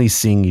consistently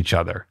seeing each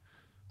other.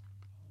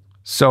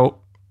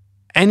 So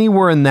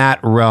anywhere in that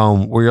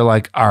realm where you're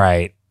like, all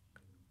right,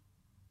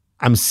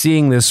 I'm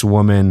seeing this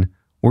woman,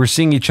 we're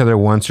seeing each other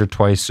once or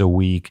twice a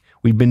week.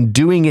 We've been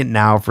doing it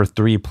now for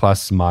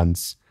 3+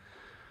 months.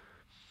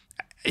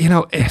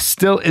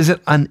 Still, is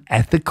it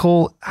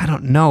unethical? I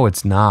don't know.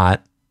 It's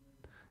not.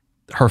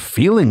 Her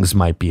feelings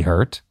might be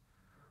hurt,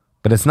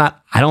 but it's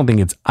not. I don't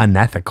think it's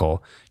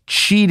unethical.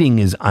 Cheating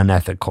is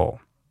unethical.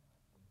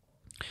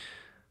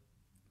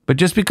 But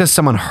just because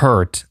someone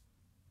hurt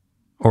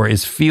or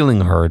is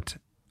feeling hurt,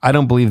 I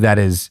don't believe that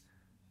is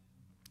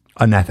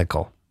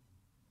unethical,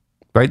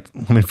 right?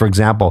 I mean, for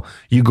example,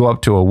 you go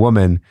up to a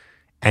woman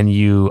and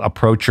you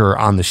approach her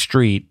on the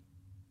street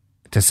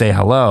to say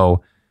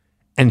hello,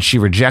 and she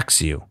rejects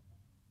you.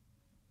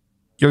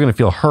 you're going to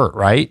feel hurt,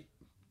 right?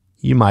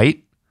 You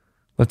might.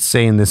 Let's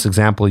say in this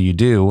example you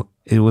do.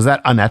 Was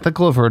that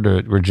unethical of her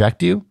to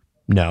reject you?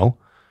 No.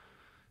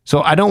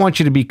 So I don't want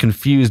you to be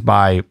confused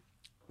by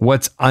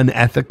what's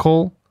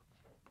unethical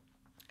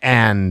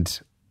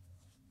and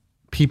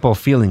people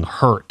feeling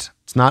hurt.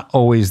 It's not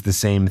always the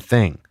same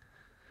thing.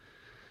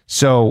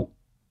 So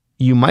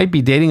you might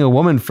be dating a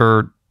woman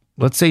for,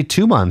 let's say,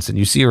 2 months, and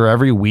you see her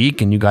every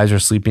week and you guys are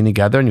sleeping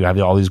together and you have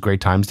all these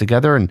great times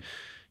together, and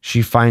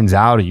she finds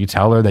out or you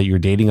tell her that you're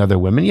dating other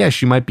women. Yes,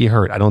 she might be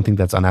hurt. I don't think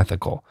that's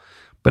unethical.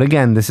 But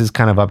again, this is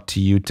kind of up to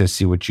you to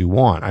see what you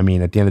want. I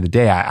mean, at the end of the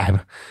day,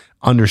 I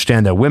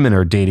understand that women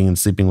are dating and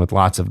sleeping with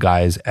lots of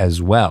guys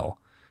as well.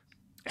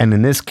 And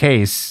in this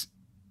case,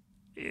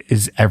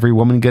 is every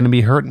woman going to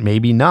be hurt?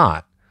 Maybe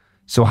not.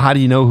 So how do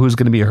you know who's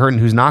going to be hurt and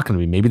who's not going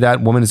to be? Maybe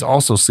that woman is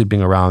also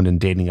sleeping around and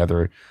dating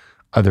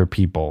other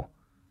people.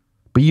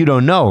 But you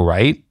don't know,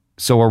 right?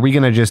 So are we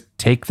going to just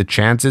take the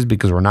chances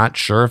because we're not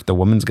sure if the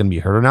woman's going to be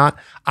hurt or not?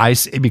 I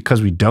say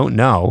because we don't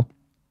know.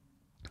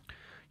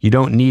 You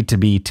don't need to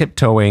be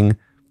tiptoeing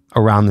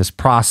around this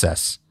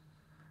process.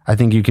 I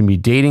think you can be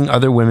dating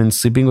other women,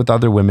 sleeping with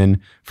other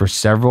women for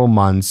several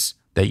months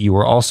that you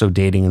were also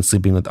dating and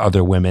sleeping with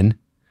other women,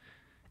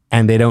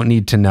 and they don't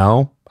need to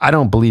know. I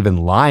don't believe in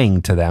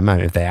lying to them. I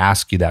mean, if they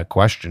ask you that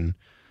question,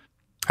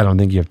 I don't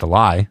think you have to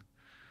lie.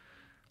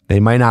 They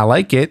might not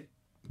like it.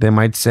 They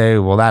might say,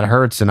 well, that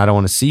hurts and I don't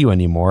want to see you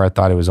anymore. I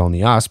thought it was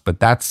only us, but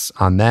that's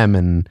on them,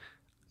 and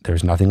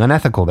there's nothing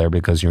unethical there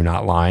because you're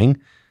not lying.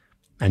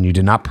 And you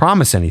did not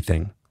promise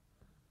anything.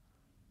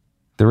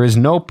 There is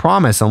no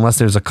promise unless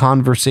there's a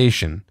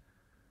conversation.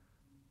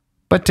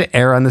 But to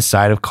err on the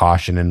side of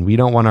caution, and we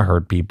don't want to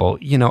hurt people,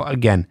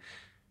 again,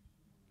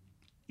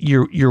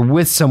 you're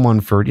with someone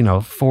for,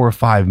 4 or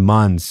 5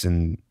 months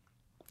and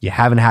you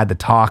haven't had the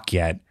talk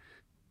yet.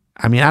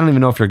 I mean, I don't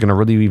even know if you're going to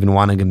really even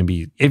going to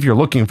be, if you're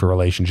looking for a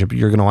relationship,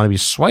 you're going to want to be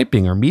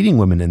swiping or meeting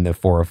women in the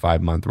 4 or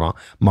 5 month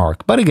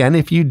mark. But again,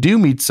 if you do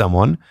meet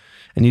someone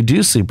and you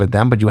do sleep with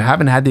them, but you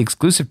haven't had the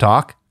exclusive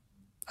talk,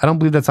 I don't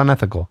believe that's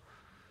unethical.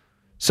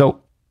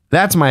 So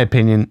that's my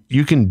opinion.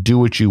 You can do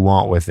what you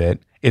want with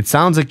it. It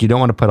sounds like you don't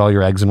want to put all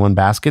your eggs in one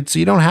basket, so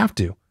you don't have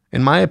to.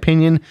 In my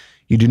opinion,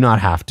 you do not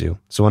have to.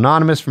 So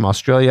Anonymous from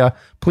Australia,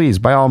 please,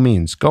 by all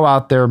means, go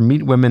out there,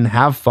 meet women,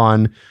 have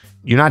fun.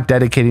 You're not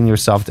dedicating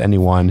yourself to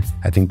anyone.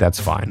 I think that's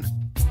fine.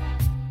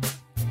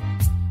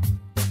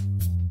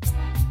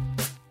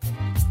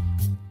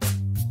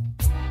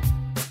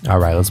 All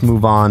right, let's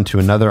move on to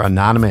another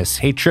Anonymous.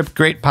 Hey, Trip,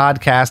 great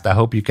podcast. I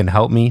hope you can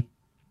help me.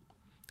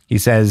 He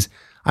says,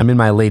 I'm in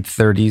my late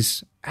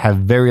 30s, have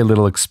very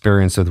little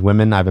experience with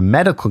women. I have a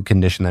medical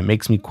condition that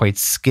makes me quite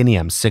skinny.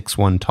 I'm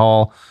 6'1"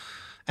 tall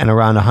and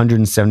around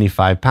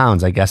 175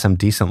 pounds. I guess I'm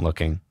decent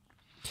looking.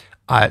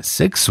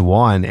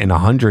 6'1" and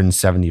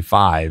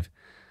 175.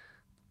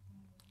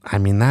 I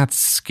mean, that's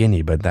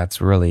skinny, but that's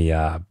really,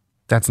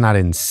 that's not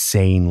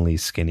insanely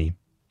skinny.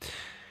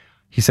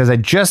 He says, I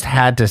just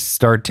had to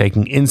start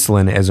taking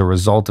insulin as a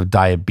result of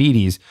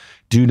diabetes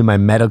due to my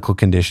medical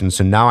condition.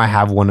 So now I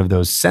have one of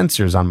those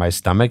sensors on my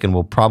stomach and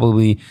will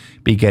probably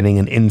be getting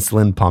an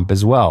insulin pump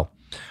as well.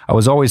 I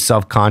was always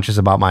self-conscious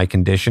about my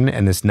condition,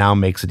 and this now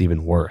makes it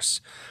even worse.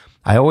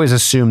 I always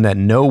assumed that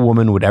no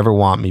woman would ever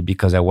want me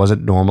because I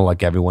wasn't normal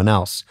like everyone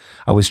else.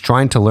 I was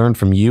trying to learn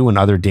from you and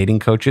other dating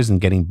coaches and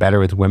getting better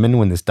with women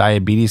when this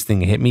diabetes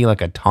thing hit me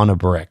like a ton of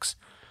bricks.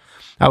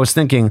 I was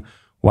thinking,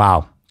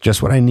 wow,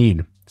 just what I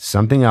need.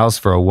 Something else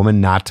for a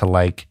woman not to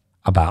like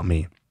about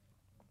me.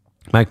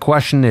 My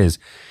question is,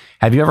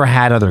 have you ever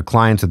had other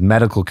clients with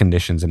medical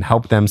conditions and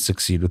helped them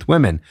succeed with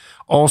women?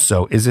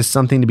 Also, is this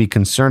something to be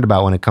concerned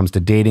about when it comes to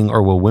dating,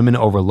 or will women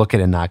overlook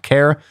it and not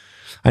care?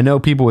 I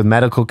know people with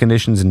medical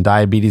conditions and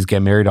diabetes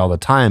get married all the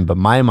time, but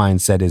my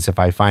mindset is if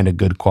I find a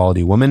good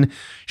quality woman,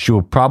 she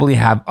will probably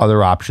have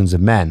other options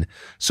of men.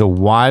 So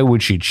why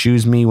would she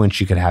choose me when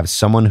she could have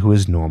someone who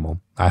is normal?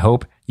 I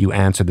hope you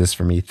answer this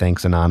for me.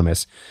 Thanks,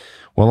 Anonymous.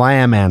 Well, I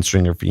am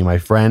answering it for you, my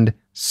friend.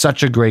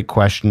 Such a great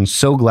question.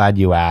 So glad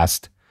you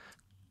asked.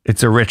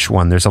 It's a rich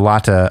one. There's a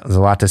lot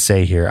to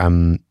say here.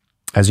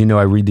 As you know,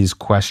 I read these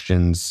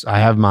questions. I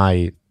have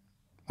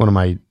one of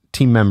my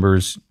team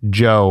members,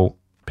 Joe,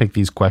 pick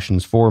these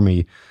questions for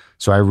me.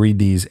 So I read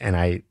these and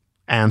I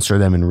answer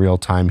them in real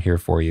time here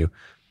for you.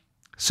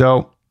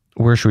 So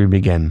where should we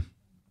begin?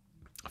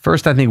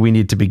 First, I think we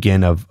need to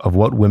begin of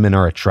what women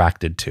are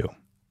attracted to.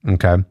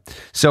 Okay.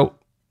 So,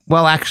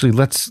 well, actually,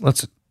 let's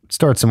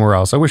start somewhere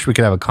else. I wish we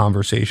could have a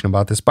conversation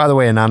about this. By the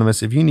way,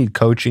 Anonymous, if you need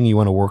coaching, you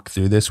want to work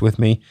through this with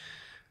me,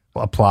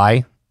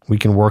 apply. We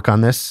can work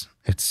on this.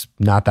 It's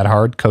not that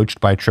hard.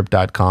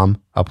 Coachedbytrip.com.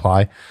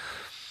 Apply.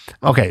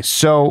 Okay,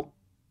 so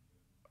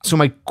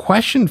my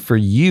question for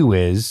you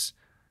is,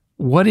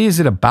 what is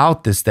it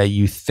about this that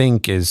you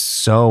think is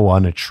so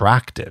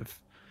unattractive?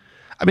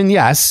 I mean,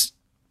 yes,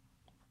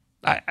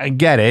 I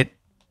get it.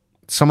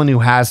 Someone who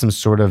has some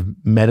sort of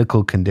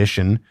medical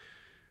condition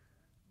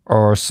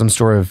or some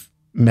sort of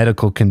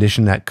medical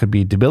condition that could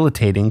be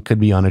debilitating could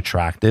be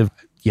unattractive.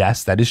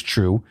 Yes, that is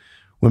true.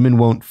 Women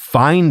won't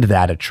find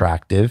that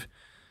attractive.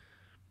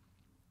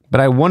 But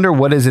I wonder,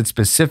 what is it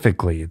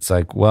specifically? It's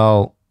like,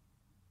 well,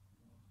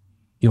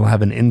 you'll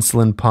have an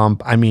insulin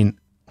pump. I mean,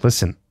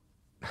 listen,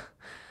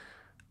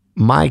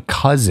 my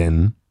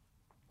cousin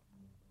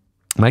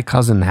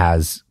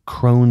has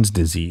Crohn's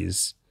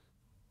disease.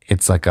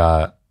 It's like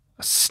a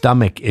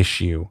stomach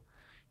issue.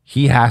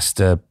 He has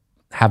to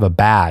have a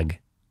bag.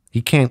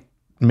 He can't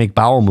make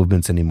bowel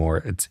movements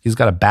anymore. He's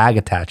got a bag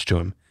attached to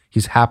him.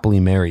 He's happily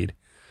married.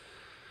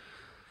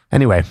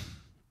 Anyway,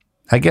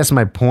 I guess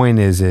my point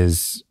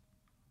is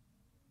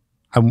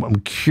I'm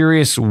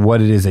curious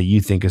what it is that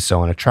you think is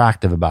so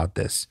unattractive about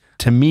this.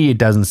 To me, it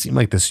doesn't seem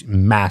like this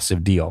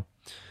massive deal.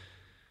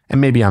 And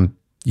maybe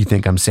you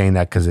think I'm saying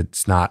that because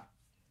it's not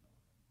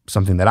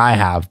something that I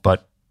have,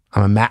 but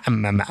I'm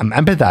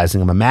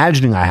empathizing. I'm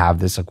imagining I have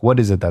this. Like, what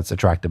is it that's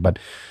attractive? But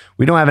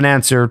we don't have an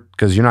answer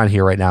because you're not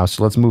here right now.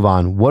 So let's move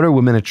on. What are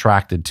women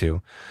attracted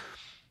to?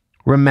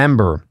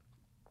 Remember,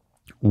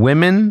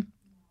 women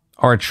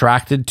are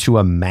attracted to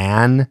a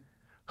man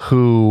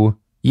who,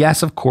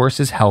 yes, of course,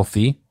 is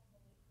healthy,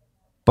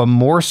 but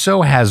more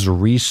so has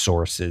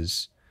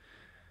resources.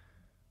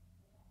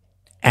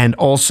 And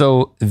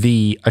also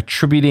the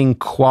attributing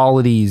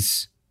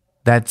qualities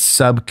that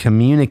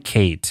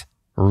subcommunicate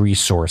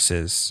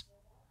resources.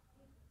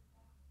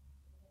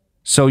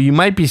 So you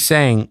might be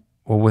saying,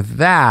 well, with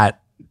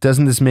that,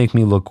 doesn't this make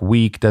me look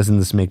weak? Doesn't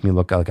this make me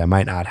look like I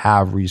might not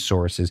have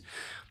resources?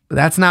 But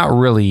that's not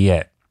really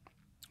it.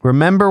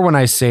 Remember when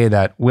I say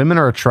that women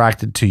are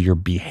attracted to your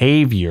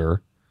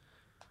behavior,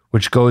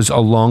 which goes a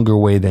longer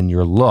way than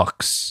your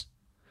looks.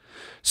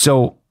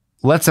 So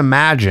let's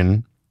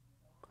imagine,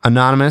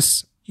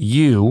 Anonymous,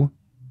 you're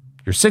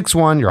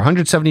 6'1", you're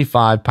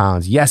 175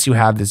 pounds. Yes, you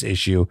have this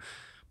issue,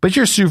 but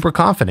you're super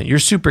confident. You're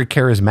super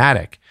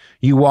charismatic.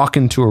 You walk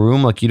into a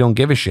room like you don't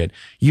give a shit.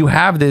 You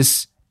have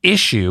this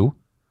issue,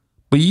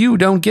 but you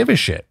don't give a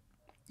shit.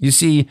 You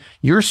see,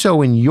 you're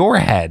so in your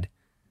head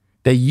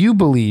that you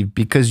believe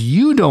because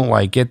you don't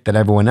like it that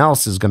everyone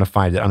else is going to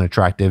find it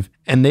unattractive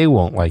and they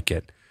won't like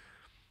it.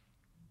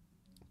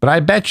 But I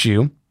bet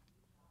you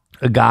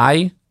a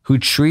guy who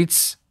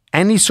treats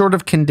any sort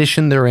of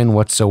condition they're in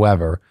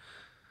whatsoever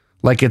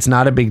like it's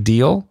not a big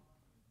deal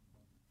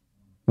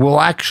will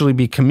actually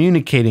be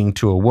communicating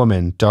to a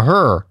woman, to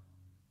her,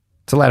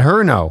 to let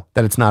her know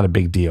that it's not a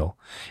big deal.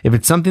 If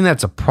it's something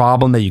that's a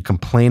problem that you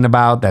complain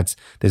about, that's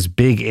this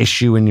big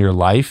issue in your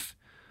life,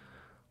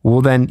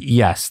 well then,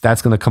 yes,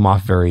 that's going to come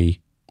off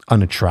very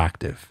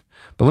unattractive.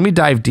 But let me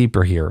dive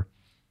deeper here.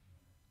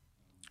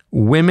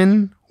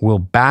 Women will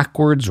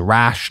backwards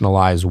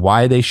rationalize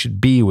why they should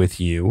be with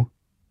you,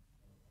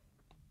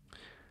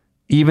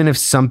 even if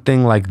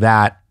something like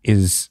that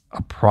is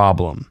a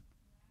problem.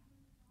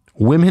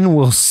 Women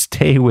will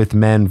stay with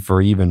men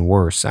for even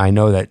worse. I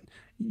know that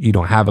you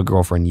don't have a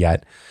girlfriend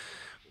yet,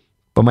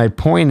 but my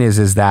point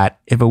is that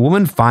if a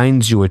woman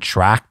finds you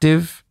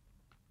attractive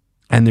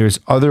and there's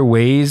other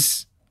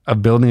ways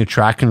of building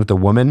attraction with a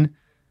woman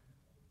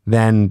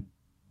than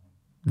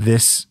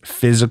this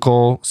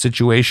physical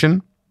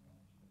situation,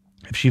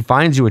 if she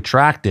finds you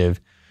attractive,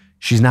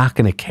 she's not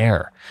going to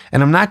care.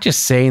 And I'm not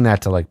just saying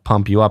that to like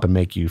pump you up and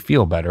make you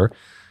feel better.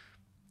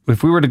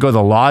 If we were to go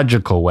the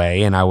logical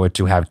way and I were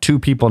to have two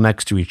people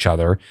next to each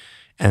other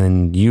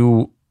and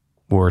you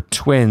were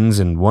twins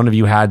and one of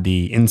you had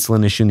the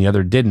insulin issue and the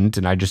other didn't,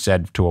 and I just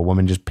said to a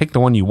woman, just pick the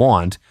one you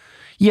want.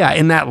 Yeah,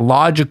 in that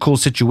logical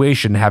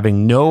situation,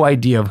 having no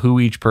idea of who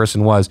each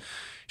person was,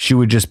 she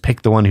would just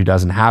pick the one who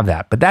doesn't have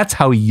that. But that's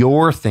how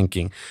you're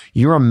thinking.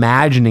 You're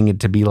imagining it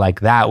to be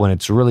like that when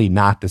it's really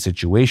not the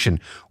situation.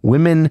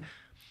 Women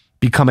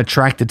become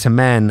attracted to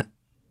men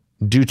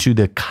due to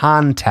the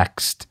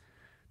context,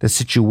 the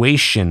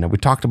situation. We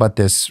talked about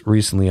this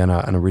recently on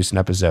a recent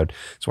episode.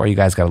 That's why you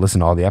guys got to listen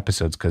to all the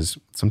episodes because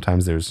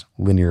sometimes there's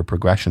linear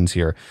progressions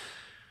here.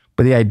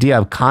 But the idea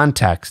of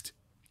context.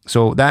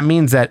 So that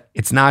means that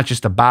it's not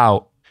just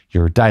about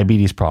your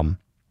diabetes problem.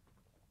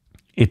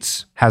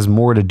 It has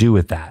more to do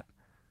with that.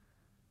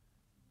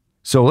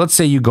 So let's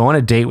say you go on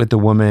a date with the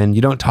woman.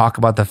 You don't talk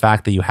about the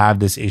fact that you have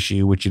this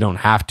issue, which you don't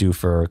have to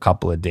for a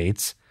couple of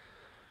dates.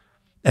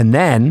 And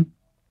then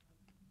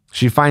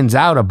she finds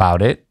out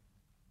about it.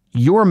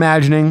 You're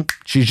imagining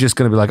she's just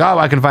going to be like, oh,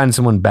 I can find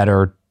someone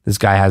better. This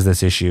guy has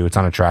this issue. It's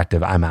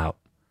unattractive. I'm out.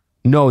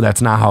 No,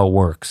 that's not how it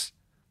works.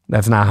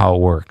 That's not how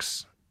it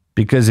works.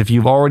 Because if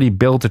you've already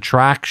built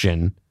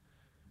attraction,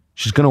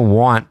 she's going to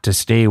want to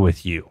stay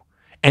with you.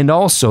 And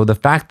also the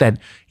fact that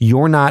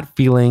you're not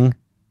feeling,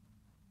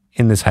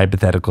 in this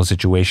hypothetical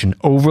situation,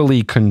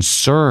 overly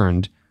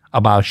concerned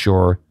about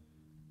your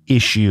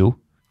issue.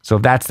 So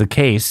if that's the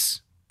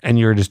case and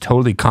you're just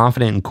totally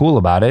confident and cool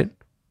about it,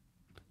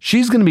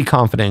 she's going to be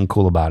confident and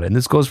cool about it. And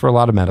this goes for a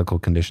lot of medical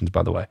conditions,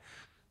 by the way.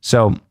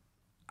 So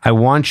I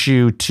want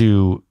you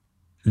to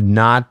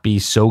not be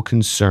so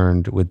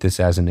concerned with this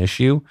as an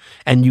issue,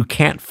 and you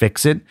can't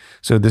fix it.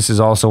 So this is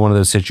also one of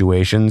those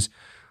situations,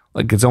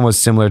 like it's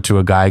almost similar to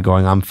a guy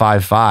going, I'm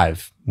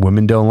 5'5".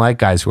 Women don't like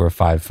guys who are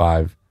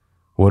 5'5".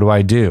 What do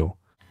I do?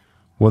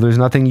 Well, there's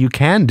nothing you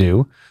can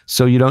do,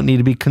 so you don't need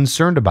to be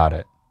concerned about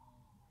it.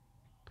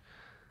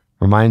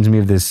 Reminds me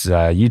of this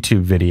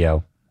YouTube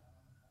video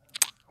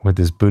with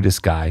this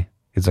Buddhist guy.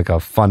 It's like a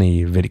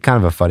funny video, kind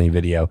of a funny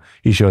video.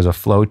 He shows a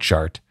flow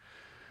chart.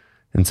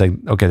 And it's like,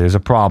 okay, there's a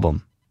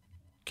problem.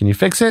 Can you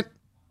fix it?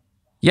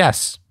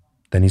 Yes.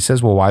 Then he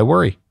says, well, why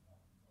worry?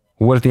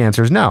 What if the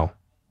answer is no?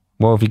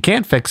 Well, if you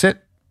can't fix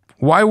it,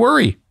 why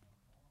worry?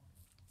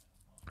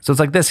 So it's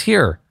like this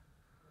here.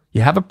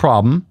 You have a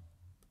problem.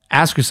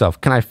 Ask yourself,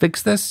 can I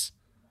fix this?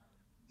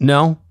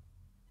 No.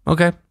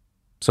 Okay.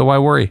 So why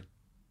worry?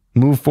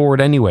 Move forward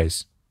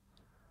anyways.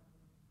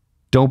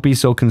 Don't be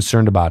so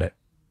concerned about it.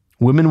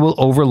 Women will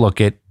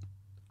overlook it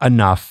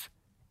enough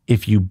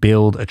if you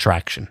build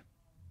attraction.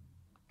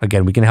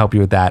 Again, we can help you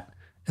with that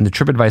in the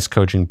Trip Advice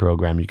coaching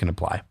program you can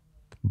apply.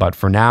 But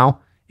for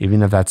now,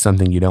 even if that's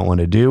something you don't want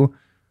to do,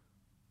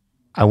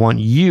 I want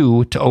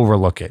you to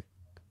overlook it.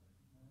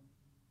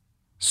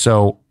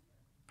 So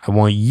I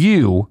want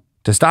you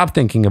to stop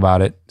thinking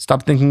about it.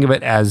 Stop thinking of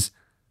it as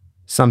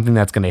something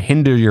that's going to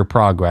hinder your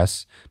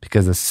progress,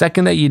 because the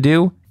second that you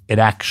do, it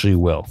actually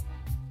will.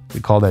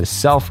 We call that a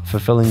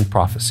self-fulfilling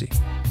prophecy.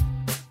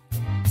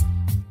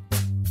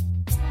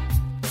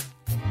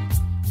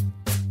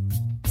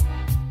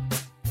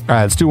 All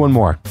right, let's do one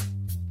more.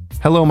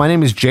 Hello, my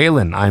name is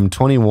Jalen. I'm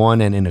 21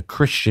 and in a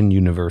Christian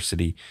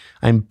university.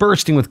 I'm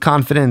bursting with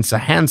confidence, a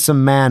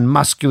handsome man,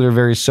 muscular,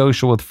 very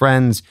social with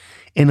friends,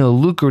 in a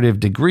lucrative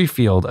degree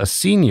field, a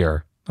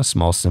senior, a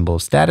small symbol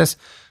of status,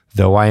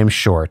 though I am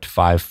short,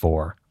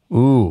 5'4".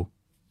 Ooh,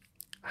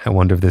 I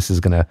wonder if this is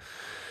going to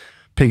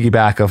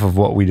piggyback off of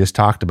what we just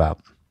talked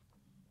about.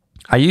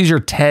 I use your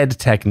TED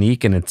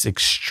technique and it's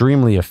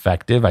extremely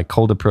effective. I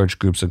cold approach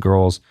groups of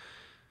girls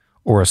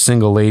or a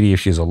single lady if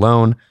she's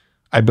alone.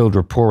 I build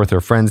rapport with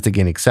her friends to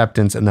gain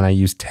acceptance, and then I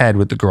use TED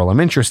with the girl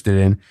I'm interested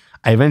in.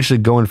 I eventually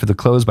go in for the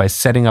close by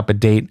setting up a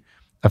date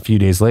a few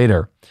days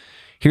later.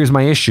 Here's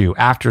my issue.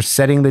 After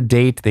setting the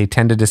date, they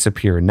tend to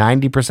disappear.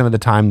 90% of the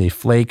time they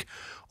flake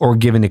or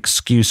give an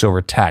excuse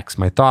over text.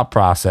 My thought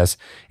process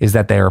is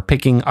that they are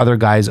picking other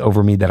guys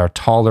over me that are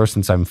taller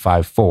since I'm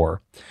 5'4".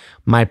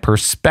 My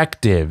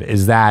perspective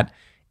is that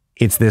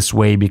it's this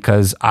way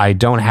because I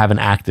don't have an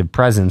active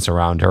presence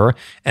around her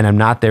and I'm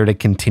not there to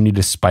continue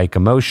to spike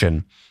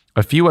emotion.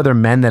 A few other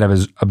men that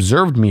have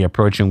observed me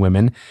approaching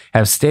women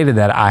have stated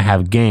that I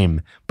have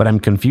game, but I'm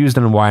confused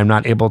on why I'm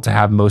not able to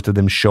have most of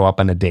them show up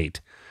on a date.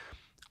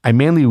 I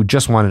mainly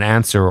just want an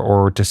answer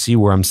or to see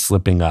where I'm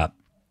slipping up.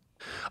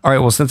 All right,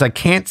 well, since I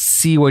can't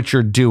see what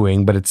you're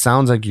doing, but it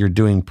sounds like you're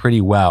doing pretty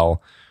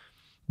well,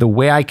 the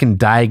way I can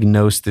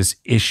diagnose this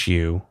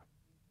issue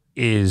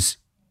is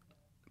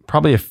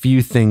probably a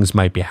few things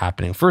might be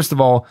happening. First of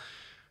all,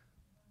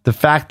 the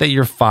fact that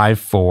you're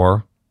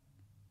 5'4",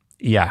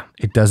 yeah,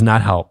 it does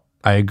not help.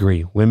 I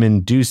agree.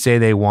 Women do say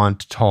they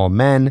want tall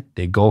men.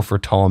 They go for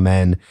tall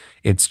men.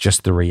 It's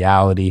just the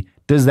reality.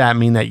 Does that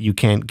mean that you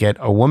can't get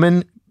a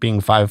woman being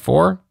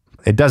 5'4"?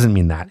 It doesn't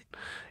mean that.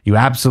 You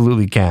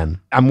absolutely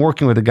can. I'm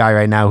working with a guy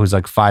right now who's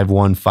like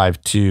 5'1",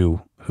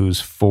 5'2",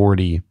 who's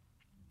 40.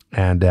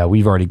 And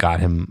we've already got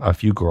him a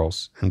few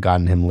girls and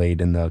gotten him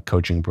laid in the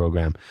coaching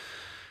program.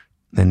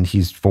 And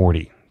he's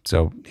 40.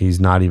 So he's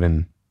not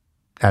even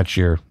at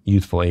your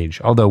youthful age.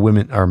 Although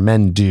women or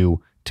men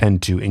do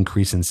tend to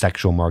increase in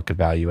sexual market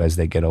value as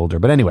they get older.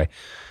 But anyway,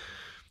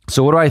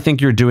 so what do I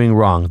think you're doing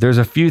wrong? There's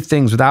a few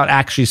things without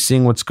actually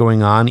seeing what's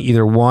going on.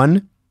 Either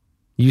one,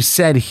 you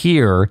said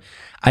here,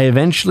 I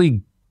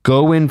eventually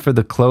go in for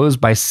the close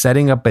by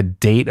setting up a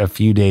date a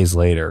few days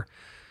later.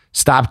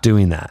 Stop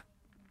doing that.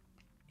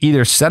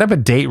 Either set up a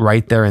date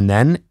right there and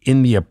then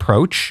in the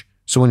approach.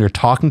 So when you're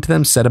talking to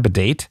them, set up a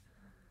date,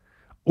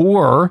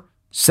 or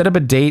set up a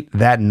date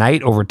that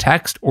night over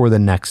text or the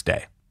next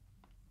day.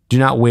 Do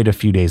not wait a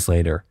few days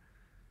later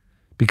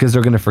because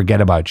they're going to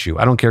forget about you.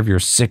 I don't care if you're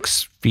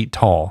 6 feet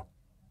tall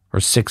or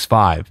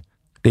 6'5".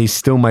 They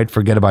still might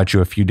forget about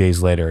you a few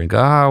days later and go,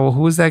 well,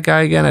 who is that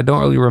guy again? I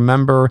don't really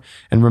remember.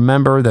 And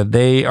remember that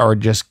they are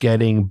just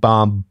getting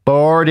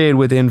bombarded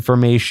with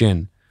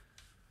information.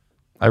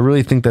 I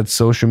really think that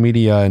social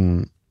media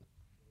and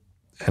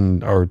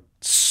our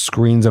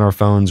screens on our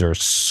phones are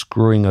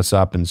screwing us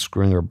up and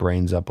screwing our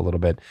brains up a little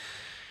bit.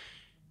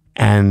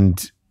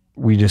 And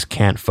we just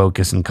can't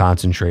focus and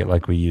concentrate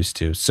like we used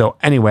to. So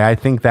anyway, I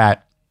think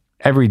that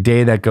every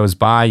day that goes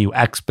by, you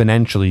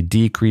exponentially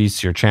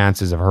decrease your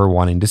chances of her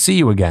wanting to see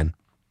you again.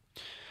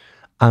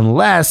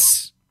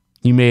 Unless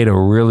you made a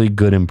really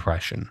good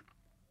impression,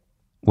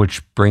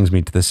 which brings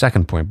me to the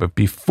second point. But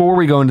before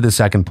we go into the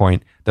second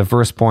point, the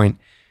first point,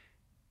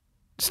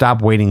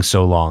 stop waiting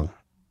so long.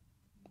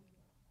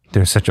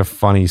 There's such a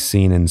funny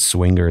scene in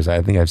Swingers.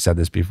 I think I've said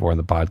this before in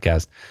the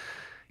podcast.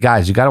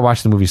 Guys, you got to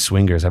watch the movie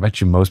Swingers. I bet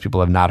you most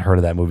people have not heard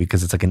of that movie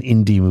because it's like an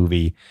indie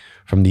movie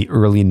from the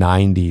early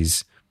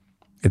 90s.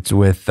 It's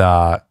with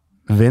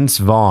Vince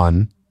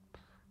Vaughn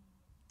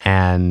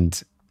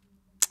and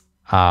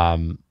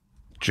John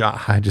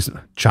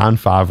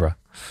Favreau.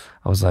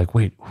 I was like,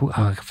 wait, who?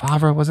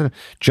 Favreau, wasn't it?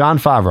 John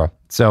Favreau.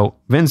 So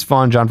Vince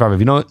Vaughn, John Favreau. If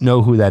you don't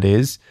know who that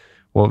is,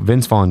 well,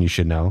 Vince Vaughn, you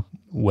should know.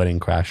 Wedding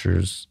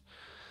Crashers,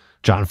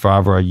 Jon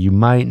Favreau, you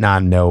might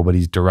not know, but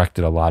he's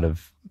directed a lot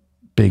of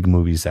big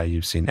movies that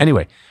you've seen.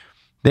 Anyway,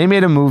 they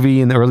made a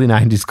movie in the early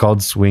 90s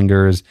called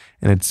Swingers,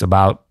 and it's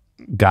about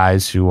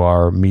guys who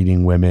are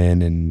meeting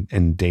women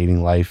and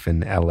dating life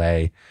in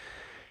LA.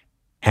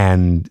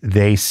 And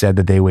they said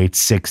that they wait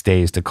 6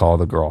 days to call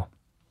the girl.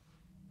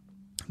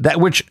 That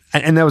was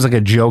like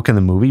a joke in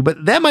the movie,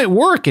 but that might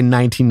work in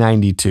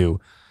 1992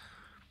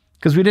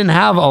 because we didn't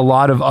have a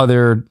lot of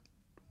other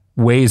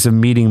ways of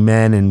meeting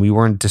men and we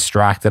weren't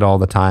distracted all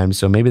the time.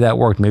 So maybe that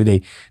worked.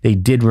 Maybe they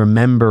did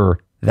remember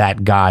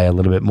that guy a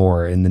little bit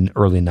more in the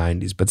early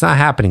 90s, but it's not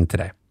happening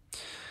today.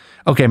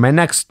 Okay, my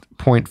next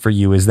point for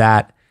you is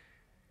that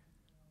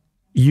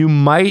you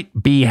might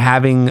be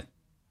having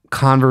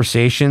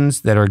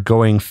conversations that are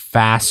going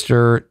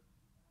faster,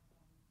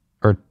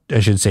 or I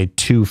should say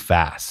too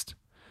fast.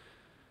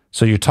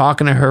 So you're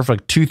talking to her for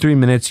like 2-3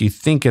 minutes. You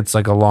think it's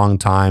like a long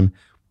time,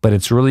 but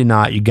it's really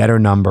not. You get her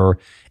number,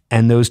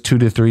 and those 2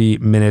 to 3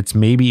 minutes,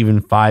 maybe even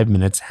 5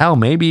 minutes, hell,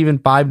 maybe even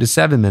 5 to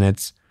 7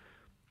 minutes,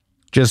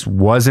 just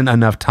wasn't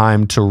enough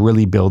time to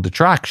really build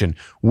attraction.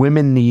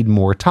 Women need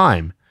more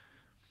time.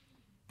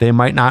 They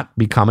might not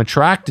become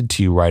attracted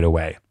to you right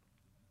away.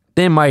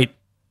 They might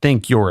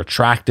think you're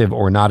attractive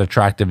or not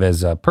attractive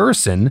as a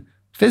person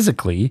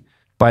physically,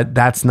 but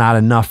that's not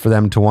enough for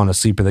them to want to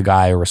sleep with a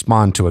guy or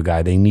respond to a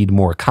guy. They need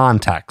more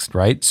context,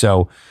 right?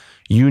 So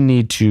you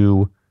need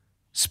to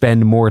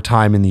spend more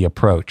time in the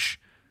approach.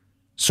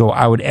 So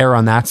I would err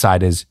on that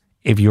side is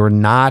if you're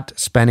not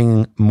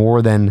spending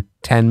more than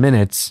 10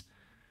 minutes,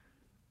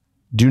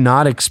 do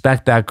not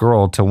expect that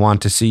girl to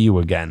want to see you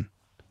again.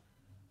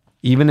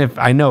 Even if,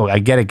 I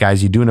get it,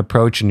 guys, you do an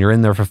approach and you're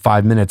in there for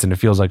 5 minutes and it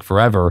feels like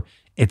forever.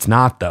 It's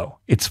not, though.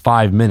 It's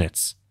 5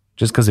 minutes.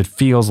 Just because it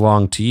feels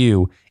long to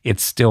you,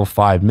 it's still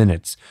 5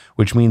 minutes,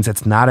 which means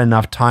it's not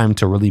enough time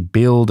to really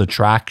build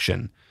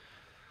attraction.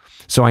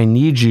 So I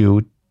need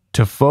you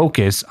to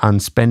focus on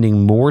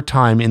spending more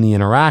time in the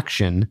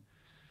interaction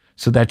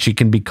so that she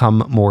can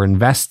become more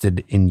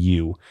invested in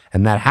you.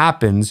 And that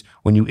happens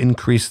when you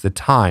increase the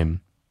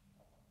time.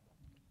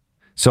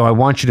 So I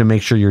want you to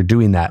make sure you're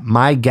doing that.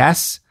 My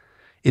guess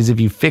is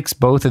if you fix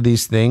both of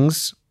these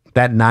things,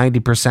 that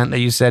 90% that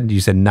you said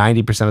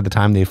 90% of the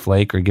time they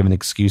flake or give an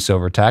excuse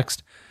over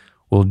text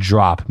will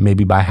drop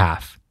maybe by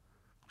half.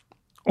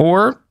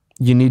 Or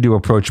you need to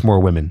approach more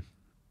women.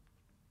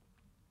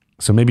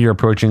 So maybe you're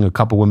approaching a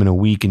couple women a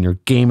week and your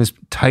game is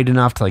tight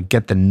enough to like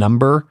get the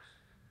number,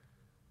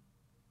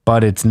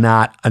 but it's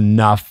not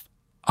enough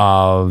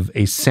of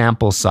a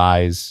sample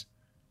size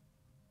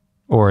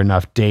or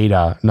enough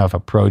data, enough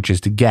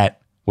approaches to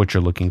get what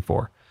you're looking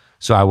for.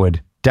 So I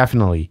would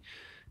definitely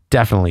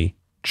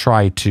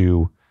try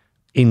to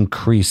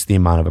increase the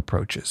amount of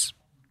approaches.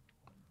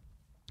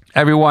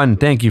 Everyone,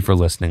 thank you for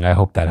listening. I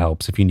hope that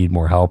helps. If you need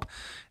more help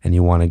and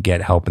you want to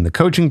get help in the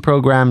coaching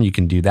program, you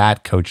can do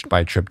that.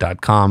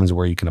 Coachedbytrip.com is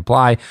where you can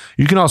apply.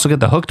 You can also get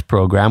the Hooked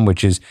program,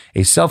 which is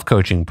a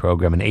self-coaching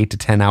program, an 8 to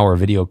 10 hour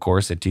video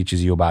course that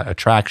teaches you about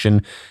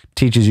attraction,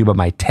 teaches you about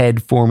my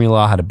TED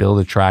formula, how to build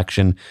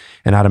attraction,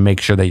 and how to make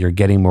sure that you're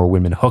getting more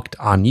women hooked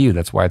on you.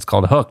 That's why it's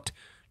called Hooked.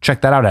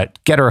 Check that out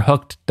at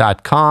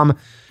getherhooked.com.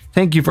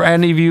 Thank you for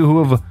any of you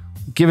who have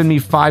given me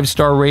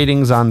 5-star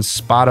ratings on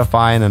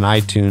Spotify and on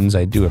iTunes.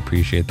 I do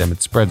appreciate them.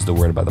 It spreads the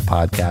word about the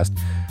podcast.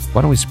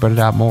 Why don't we spread it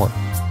out more?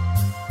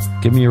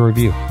 Give me a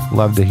review.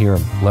 Love to hear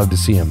them. Love to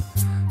see them.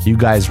 You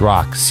guys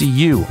rock. See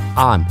you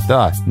on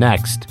the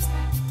next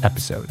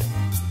episode.